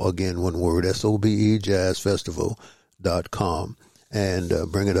 all again one word, SOBE Jazz Festival.com, and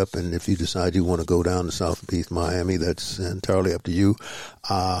bring it up. And if you decide you want to go down to South Beach, Miami, that's entirely up to you.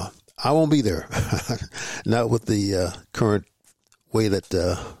 I won't be there, not with the current way that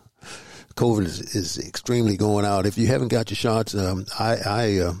COVID is extremely going out. If you haven't got your shots,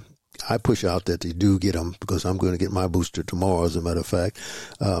 I push out that you do get them, because I'm going to get my booster tomorrow, as a matter of fact.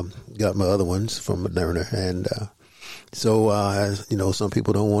 Got my other ones from Moderna. And so, some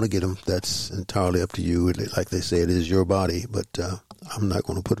people don't want to get them. That's entirely up to you. Like they say, it is your body, but I'm not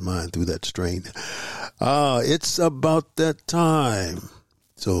going to put mine through that strain. It's about that time.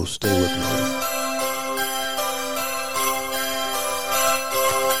 So stay with me.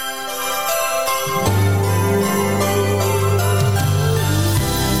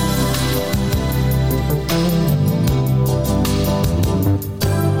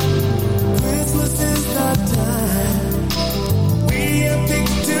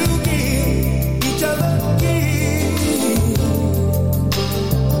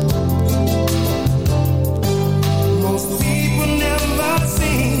 Most people never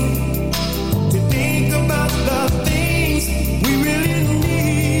seem to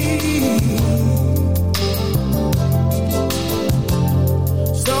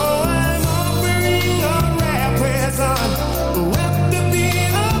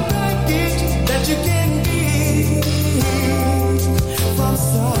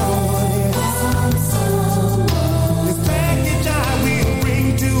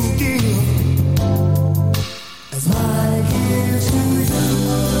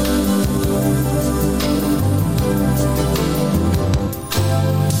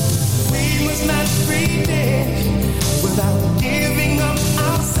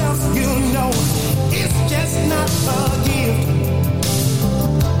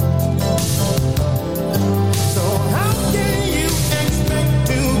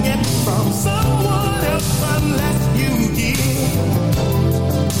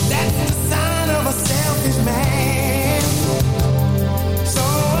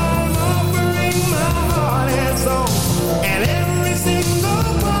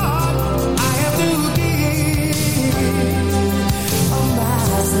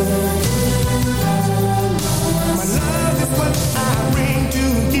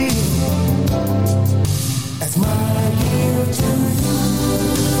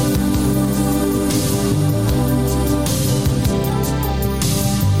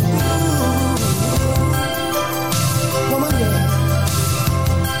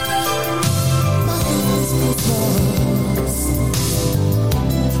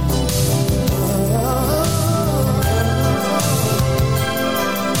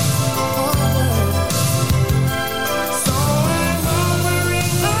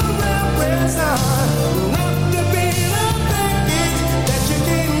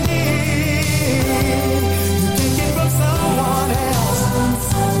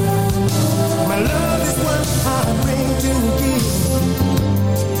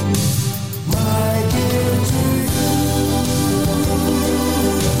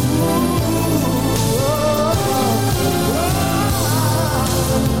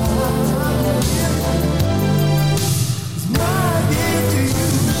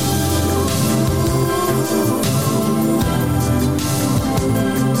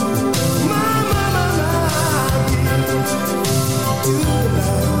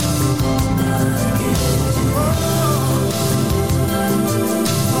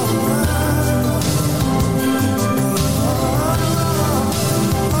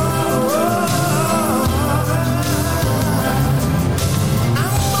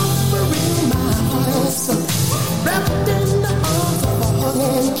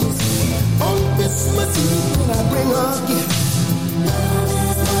Christmas Eve when I bring a gift.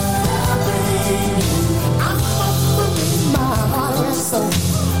 I'm offering my heart and soul,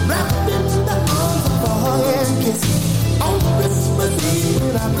 wrapped in the arms of a hug and kiss. On Christmas Eve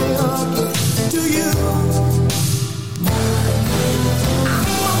when I bring a gift to you. I'm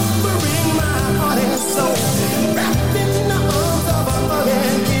offering my heart and soul, wrapped in the arms of a hug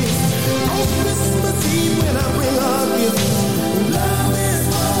and kiss. On Christmas Eve when I bring a gift, love is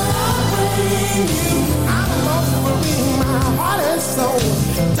what I bring you. I'm offering my heart and soul.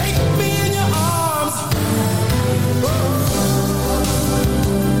 Take me in your arms.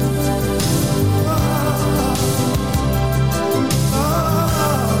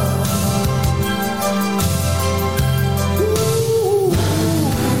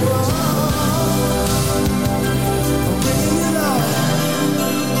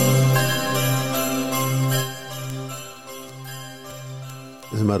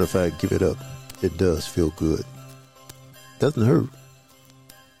 As a matter of fact, give it up. It does feel good. Doesn't hurt.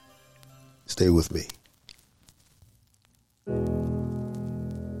 Stay with me.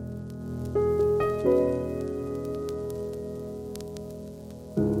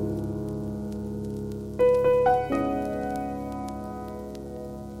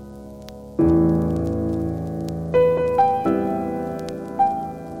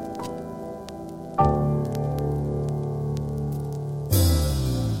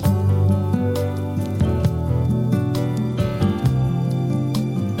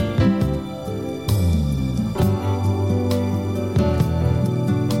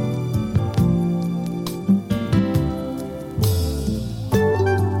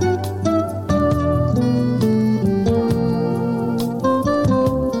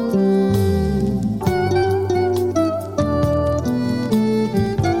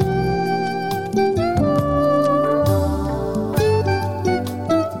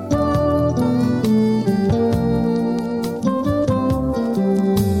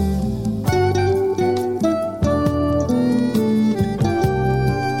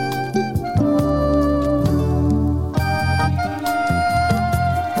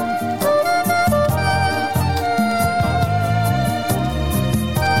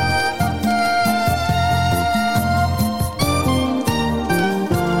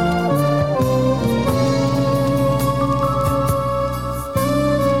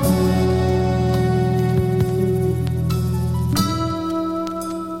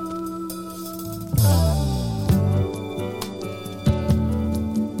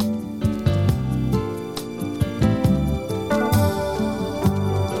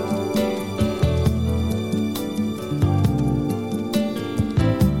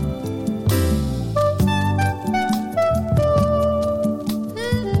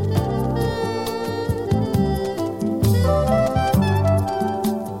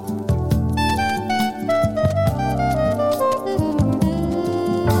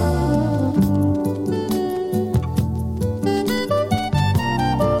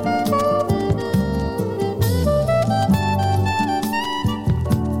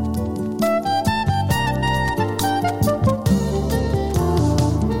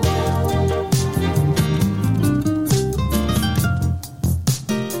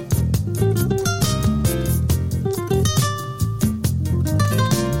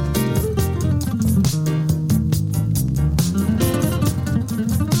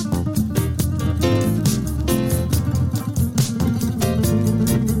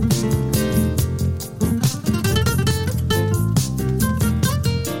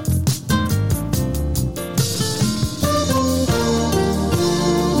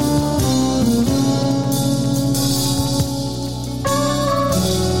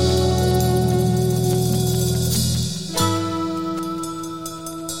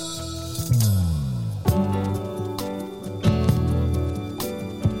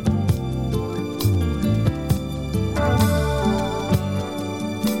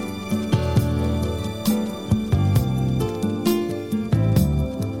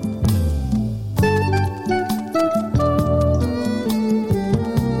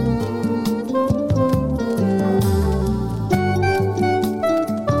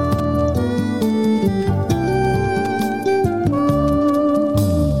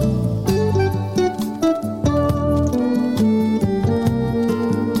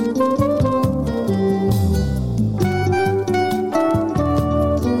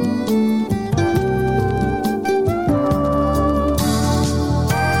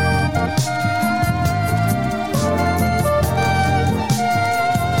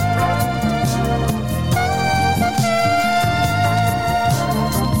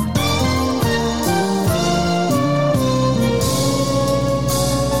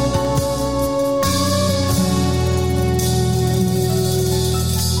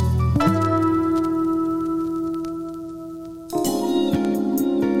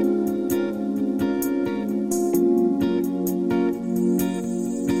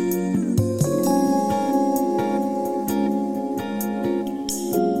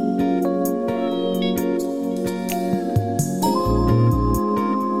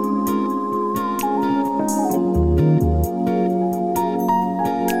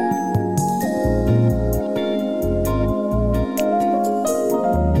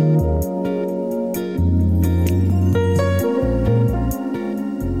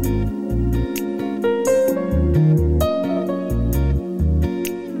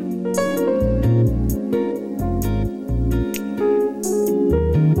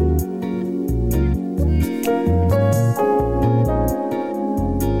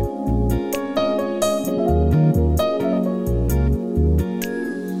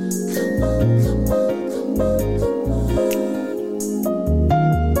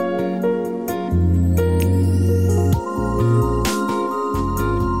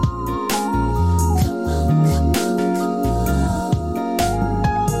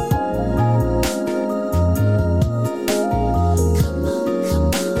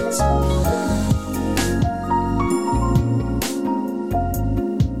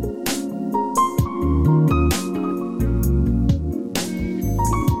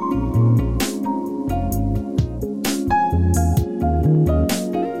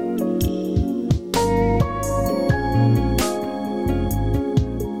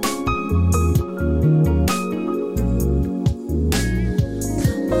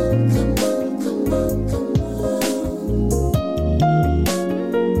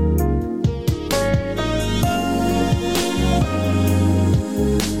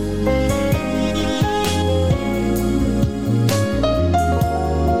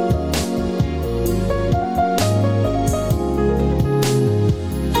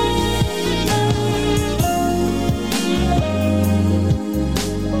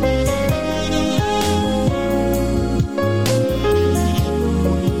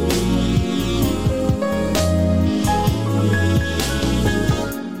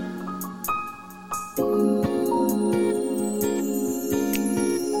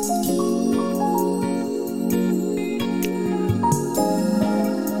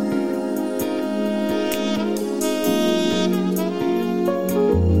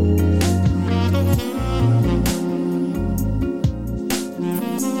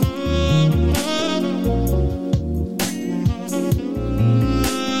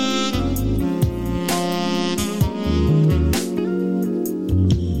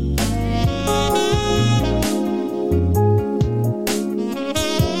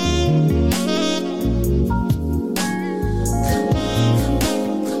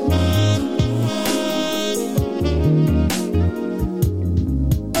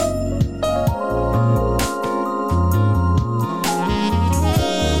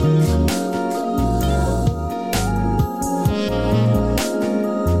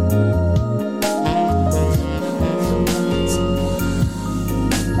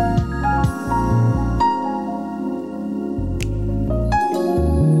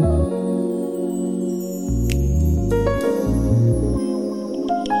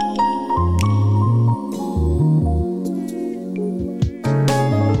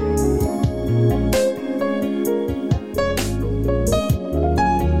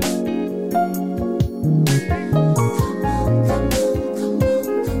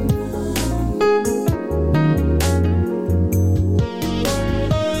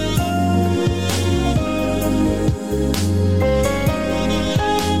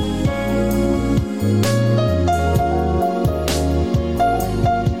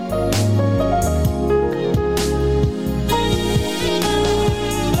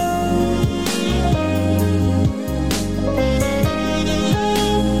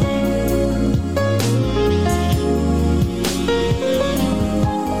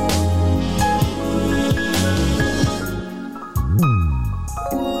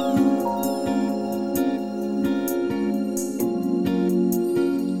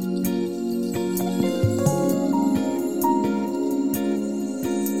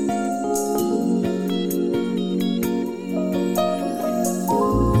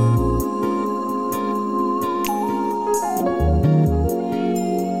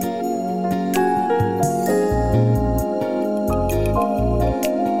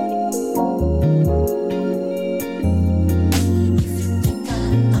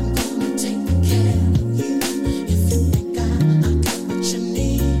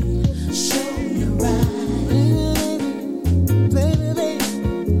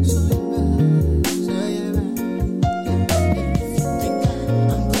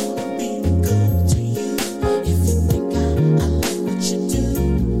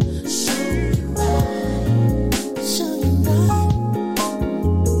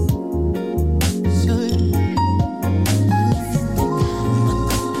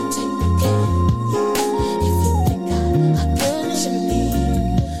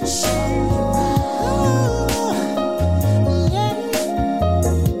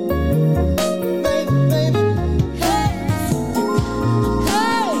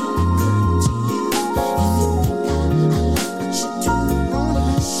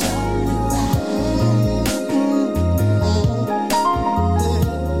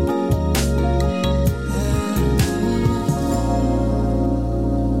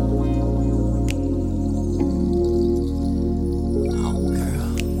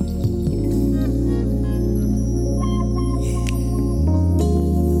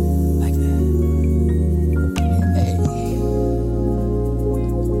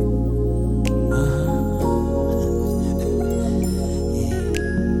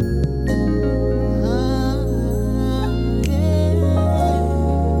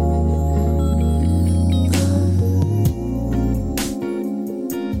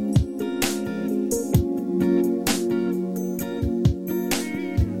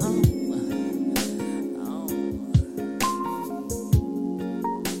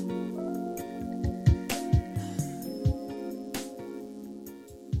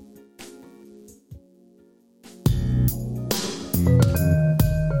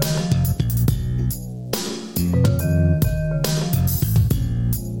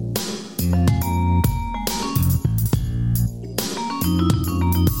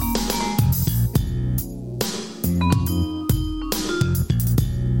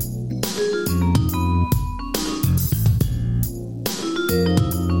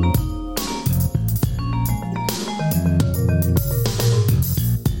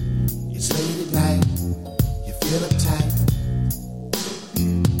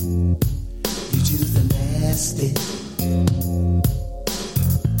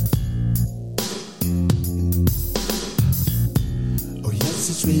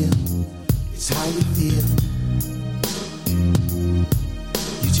 is real, it's how you feel.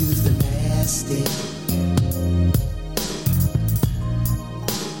 You choose the nasty.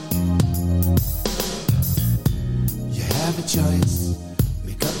 You have a choice,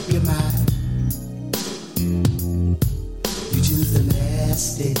 make up your mind. You choose the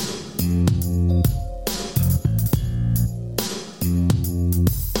nasty.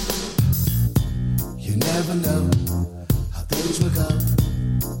 You never know how things will go.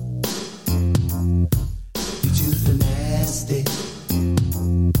 You choose the nasty.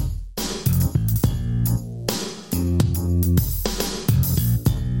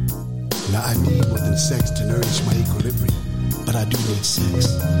 Now I need more than sex to nourish my equilibrium, but I do need sex.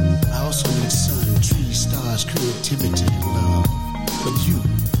 I also need sun, trees, stars, creativity, and love. But you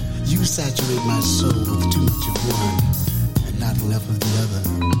saturate my soul with too much of one and not enough of the other.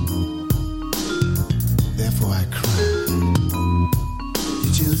 Therefore I cry.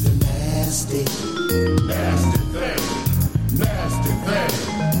 You choose the nasty. Nasty thing. Nasty thing.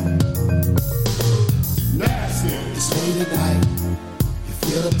 Nasty. It's late at night. You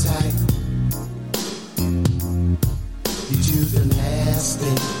feel uptight. You choose the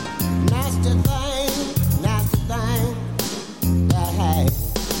nasty. Nasty thing. Nasty thing. Hey.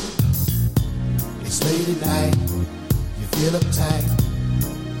 It's late at night. You feel uptight.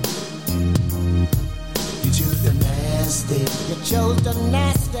 You choose the nasty. You chose the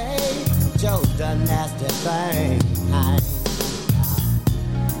nasty. Chose the nasty thing.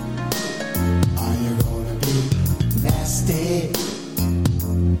 Are you gonna be nasty?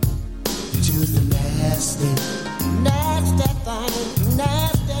 You choose the nasty. Nasty thing.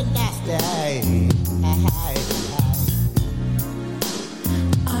 Nasty, nasty.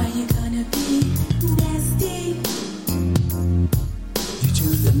 Are you gonna be nasty? You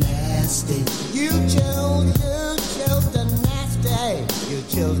choose the nasty. You chose the nasty. You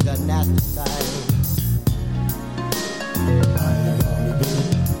chose the nasty thing. Are you gonna be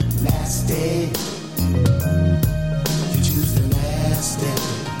nasty? You choose the nasty.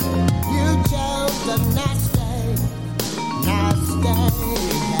 You chose the nasty. Nasty.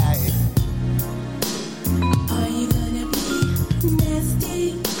 Are you gonna be nasty?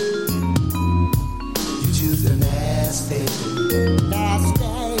 You choose the nasty.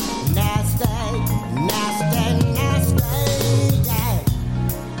 Nasty, nasty, nasty, nasty.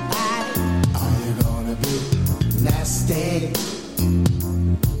 Are you gonna be nasty?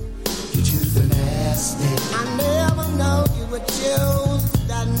 You choose the nasty. I never know you would choose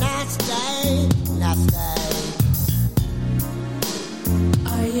the nasty, nasty.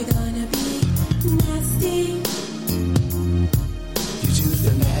 Are you gonna be nasty? You choose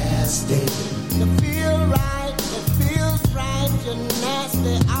the nasty. You feel right, it feels right. You're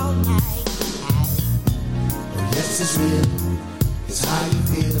nasty all night. Oh yes, it's real. It's how you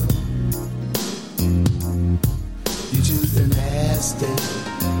feel. You choose the nasty.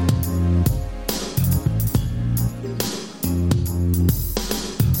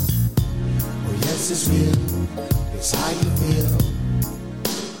 Oh yes, it's real. It's how you feel.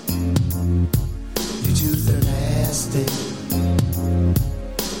 You choose the nasty.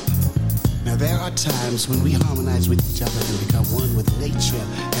 Now there are times when we harmonize with each other and become one with nature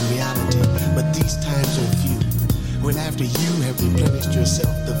and reality, but these times are few. When after you have replenished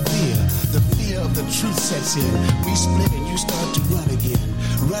yourself, the fear of the truth sets in. We split and you start to run again.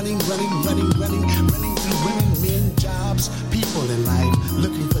 Running through women, men, jobs, people in life,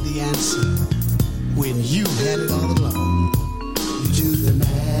 looking for the answer. When you had it all along, you choose the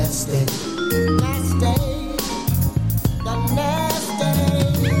nasty. Nasty. The nasty.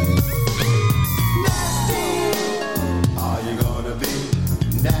 Nasty. Are you gonna be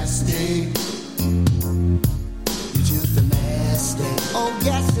nasty? You choose the nasty. Oh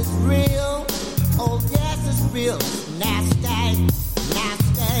yes, it's real. Oh yes, it's real. Nasty.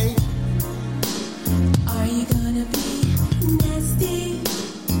 Nasty. Are you gonna be nasty?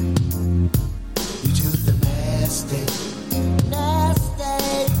 You choose the nasty. Nasty.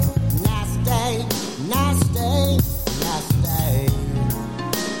 Nasty. Nasty. Nasty.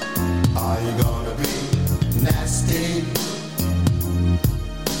 Are you gonna be nasty?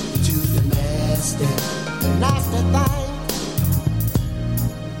 You choose the nasty. Nasty thing.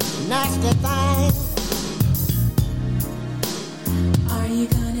 Nasty thing. Are you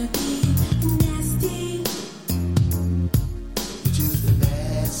gonna be nasty? You choose the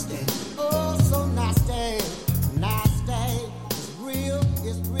nasty. Oh, so nasty. Nasty. It's real.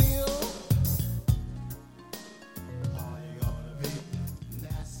 It's real. Are you gonna be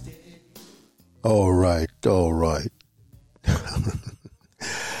nasty? All right.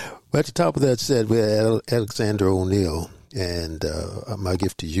 Well, at the top of that set, we had Alexander O'Neal And my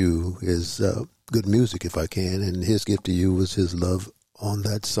gift to you is good music, if I can. And his gift to you was his love on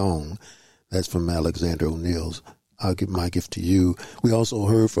that song. That's from Alexander O'Neill's I'll Give My Gift to You. We also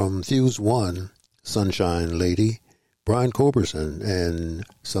heard from Fuse One, Sunshine Lady, Brian Culberson, and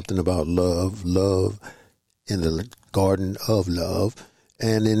something about love in the Garden of Love.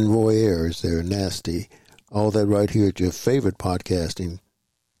 And in Roy Ayers, they're Nasty. All that right here at your favorite podcasting.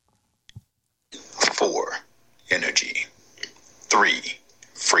 4. Energy. 3.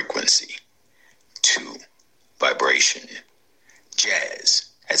 Frequency. 2. Vibration.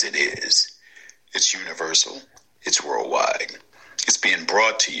 Jazz, as it is. It's universal. It's worldwide. It's being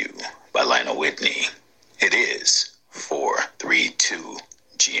brought to you by Lionel Whitney. It is 432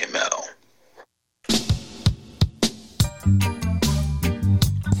 GML.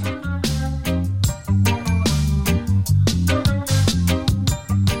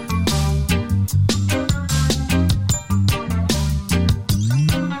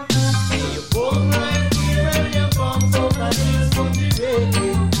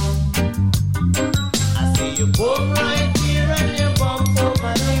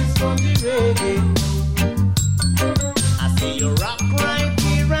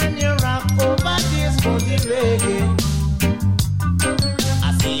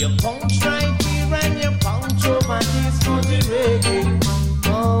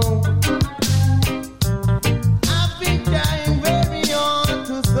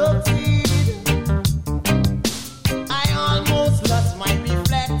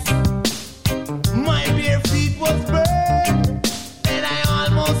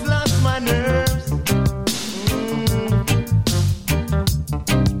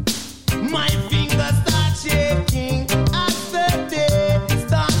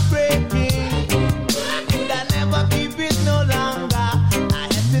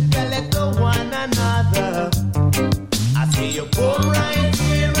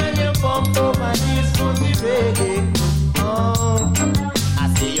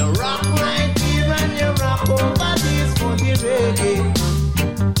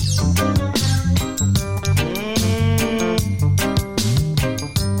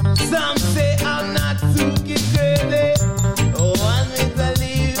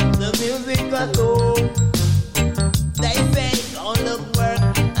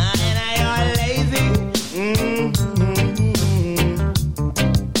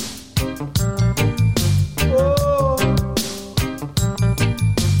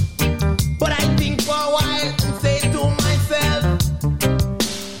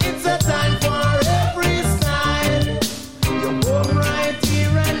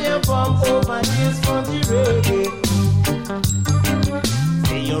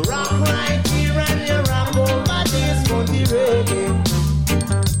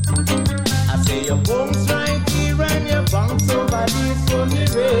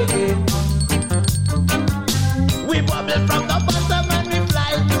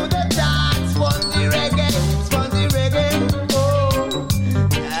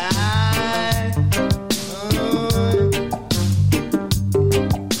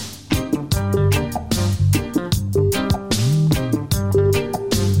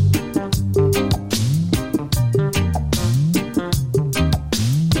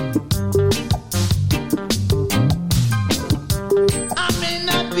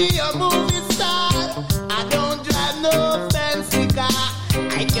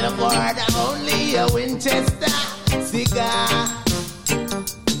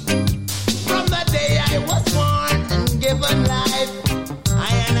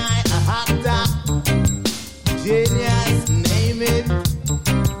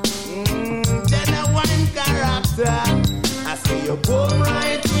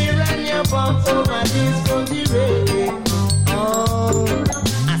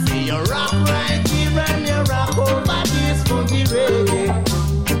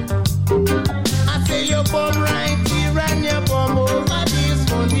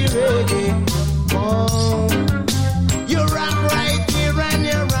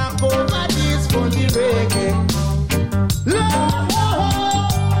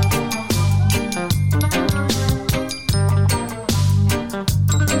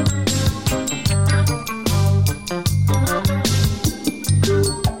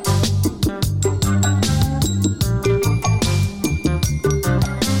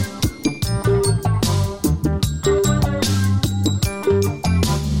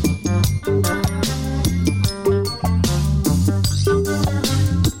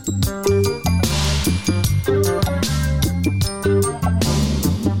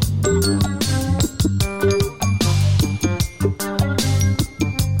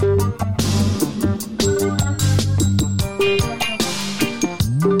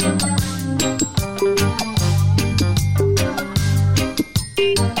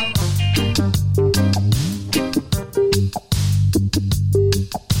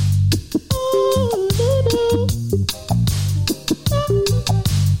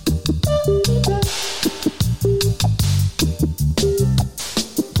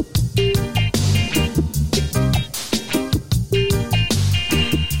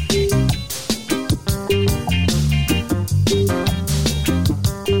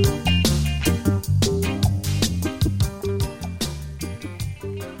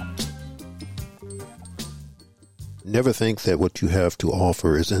 Never think that what you have to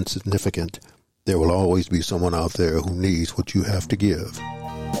offer is insignificant. There will always be someone out there who needs what you have to give.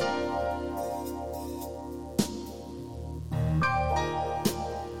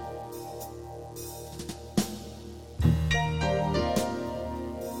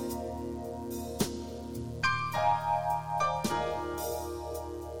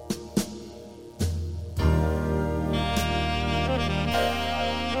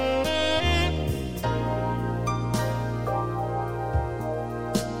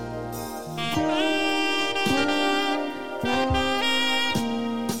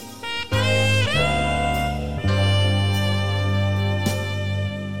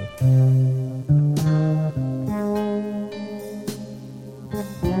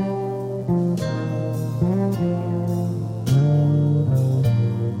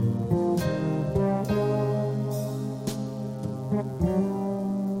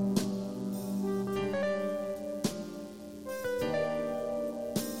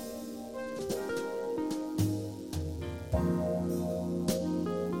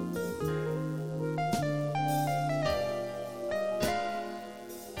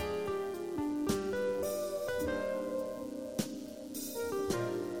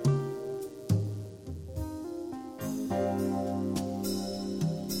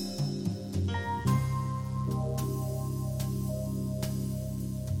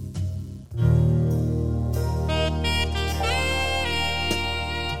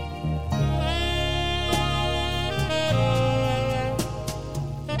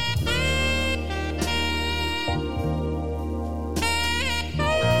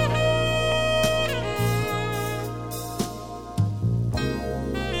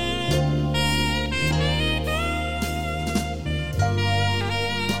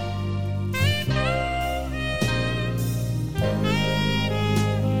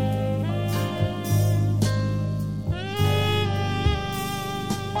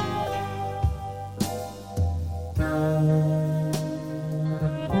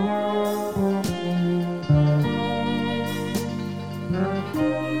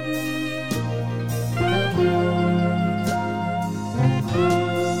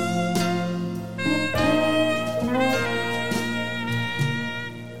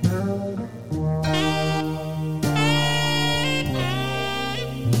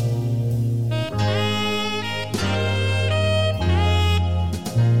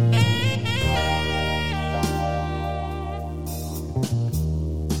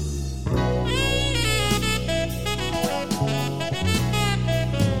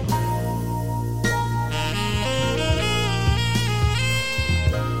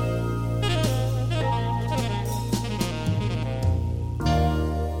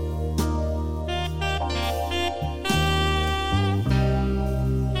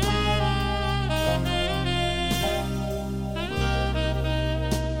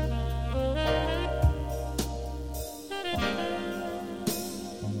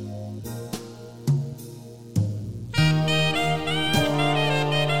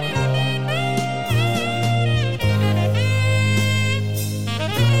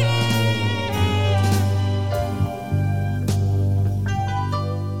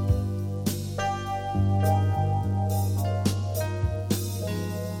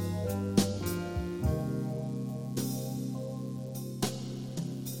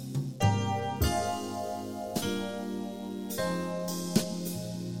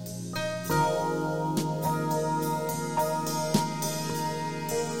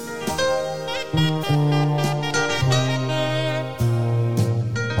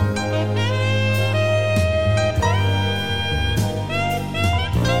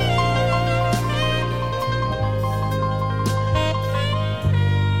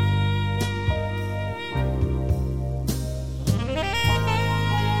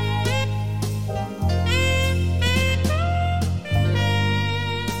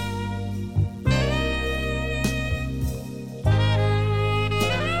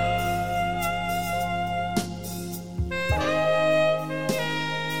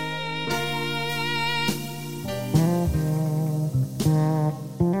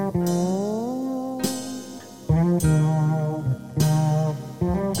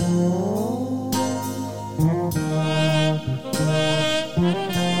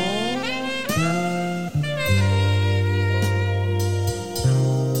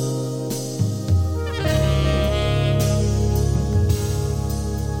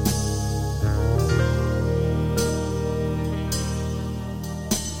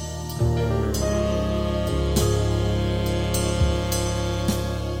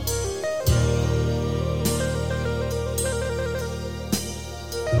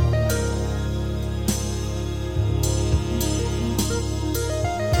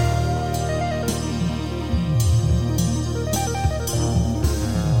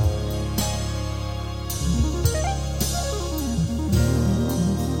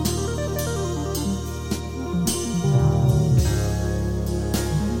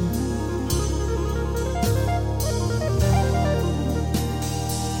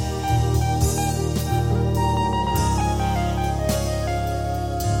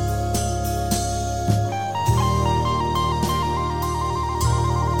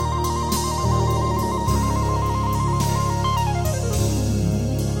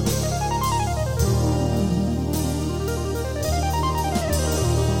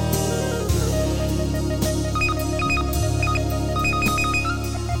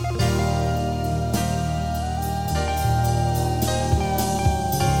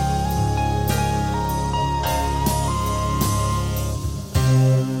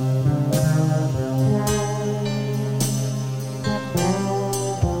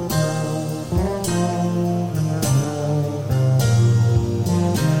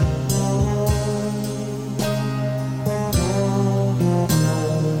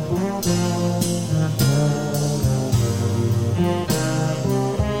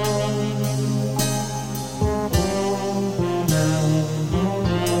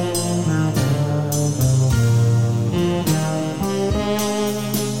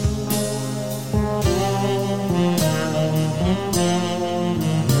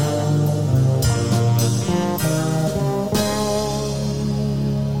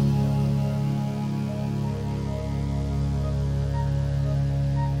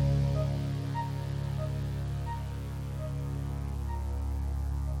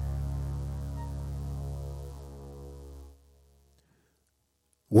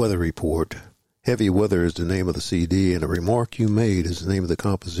 Weather Report. Heavy Weather is the name of the CD, and A Remark You Made is the name of the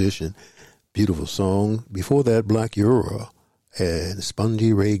composition. Beautiful song. Before that, Black Eura and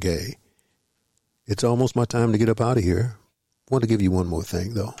Spongy Reggae. It's almost my time to get up out of here. I want to give you one more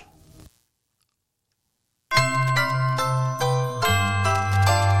thing, though.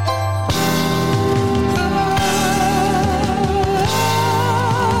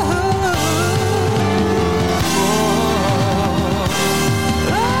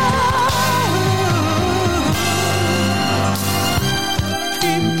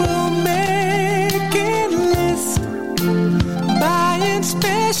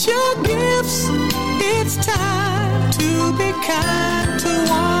 Special gifts, it's time to be kind to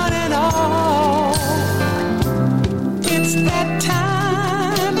one and all. It's that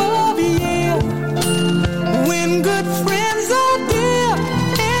time of year when good friends are dear,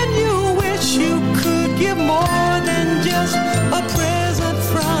 and you wish you could give more than just a present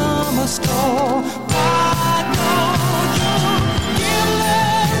from a store. Why don't you give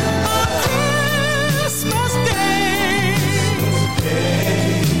love on Christmas Day?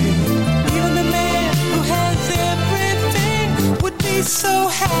 So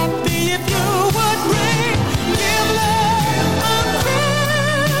happy if you would bring give love on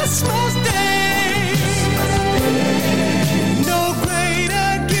Christmas Day. No greater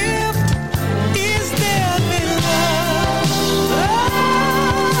gift is there than love.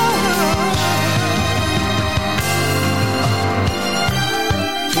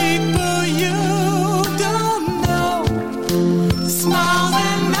 People you don't know, smiles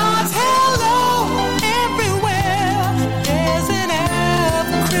and nods, hello everywhere. There's an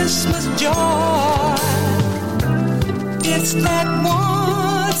Christmas joy. It's that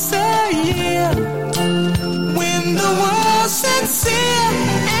once a year when the world's sincere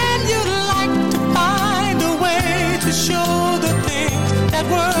and you'd like to find a way to show the things that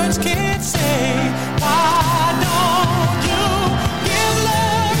words can't say. Why don't you give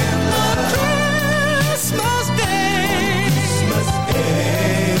love on Christmas Day?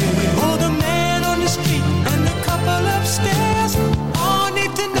 Oh, the man on the street and the couple upstairs all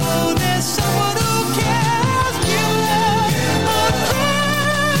need to know there's someone who cares. Give love on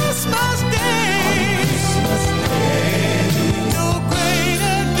Christmas Day. No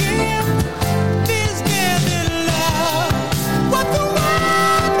greater gift is there than love. What the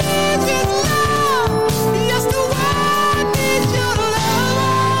world needs is love. Yes, the world needs your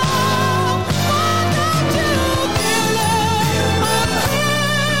love. Why don't you give love on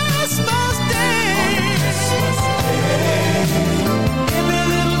Christmas Day? Every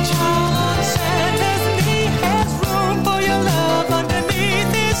little child on Santa's knee has room for your love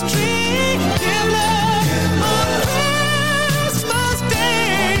underneath his tree. Give love on Christmas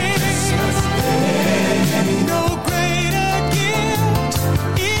Day. No greater gift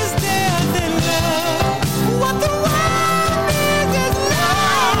is there than love. What the world needs is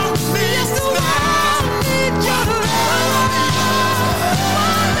love. Yes, the world needs your love.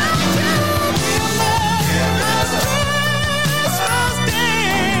 Why don't you give love on Christmas Day?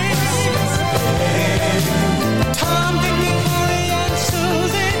 Tom, Dick, and Harry, and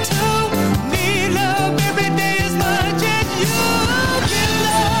Susie too need love every day as much as you. Give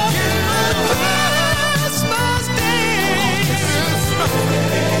love on Christmas Day.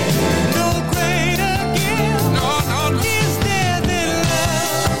 No greater gift is there than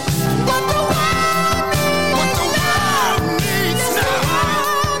love. What the world needs is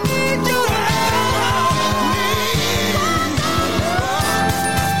love. Needs your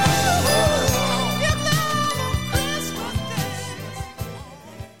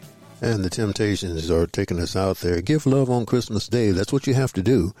And the Temptations are taking us out there. Give love on Christmas Day. That's what you have to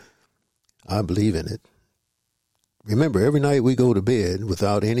do. I believe in it. Remember, every night we go to bed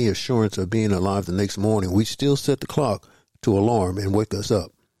without any assurance of being alive the next morning, we still set the clock to alarm and wake us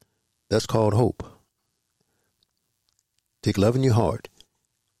up. That's called hope. Take love in your heart,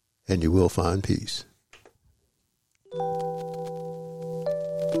 and you will find peace.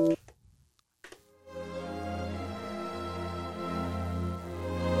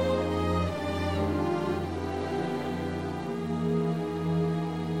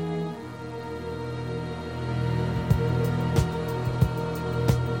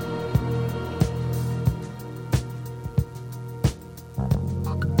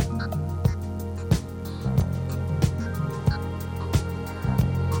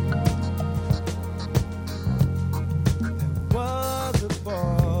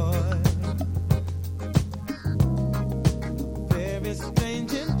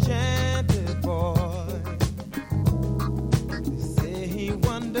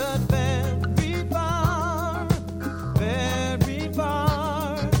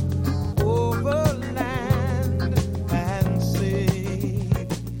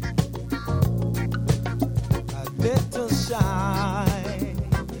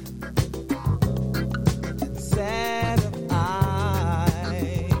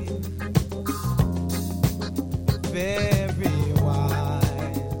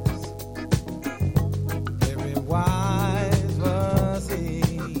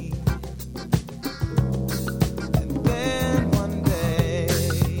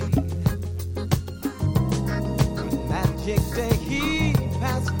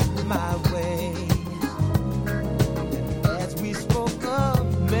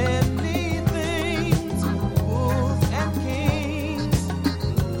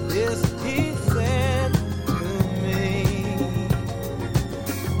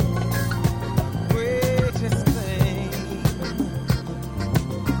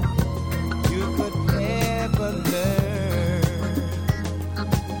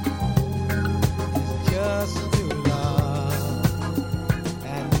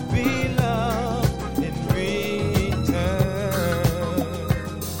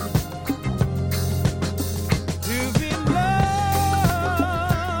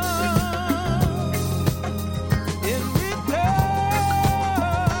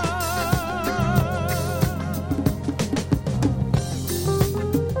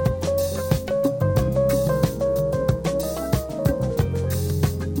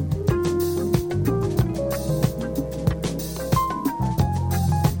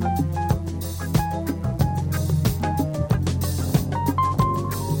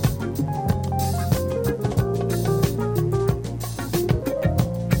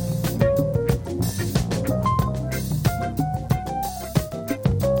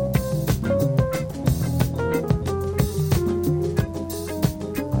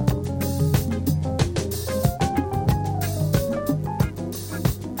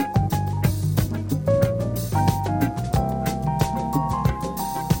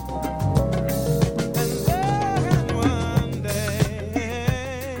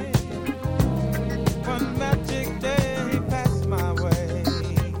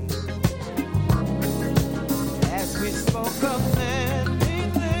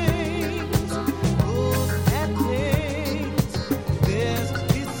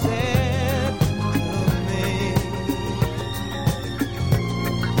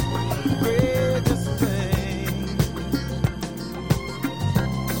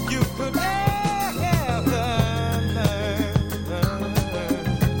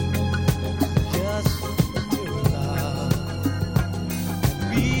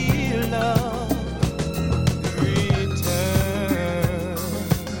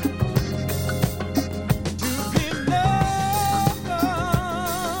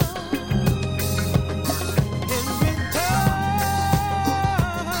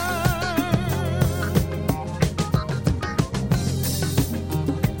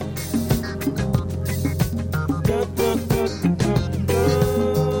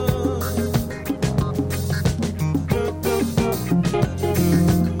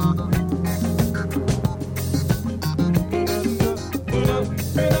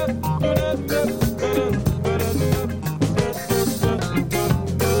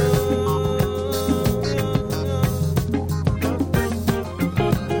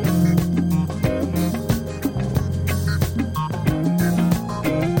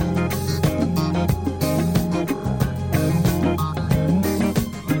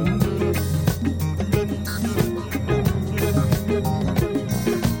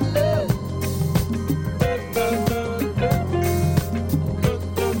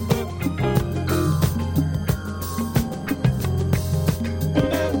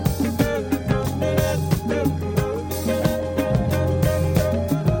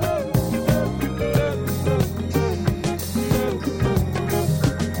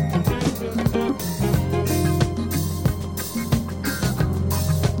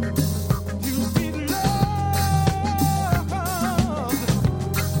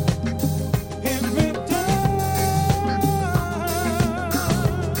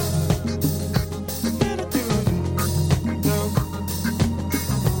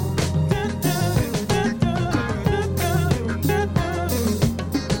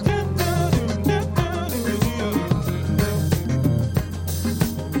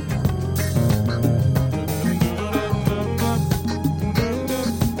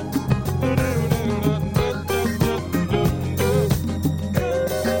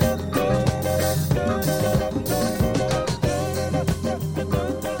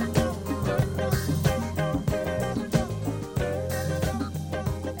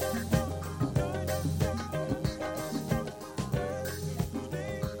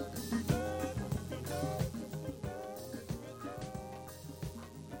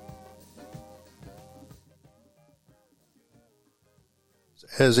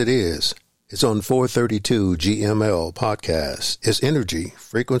 as it is. It's on 432 GML podcast. It's energy,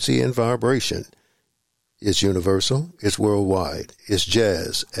 frequency, and vibration. It's universal. It's worldwide. It's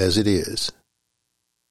jazz as it is.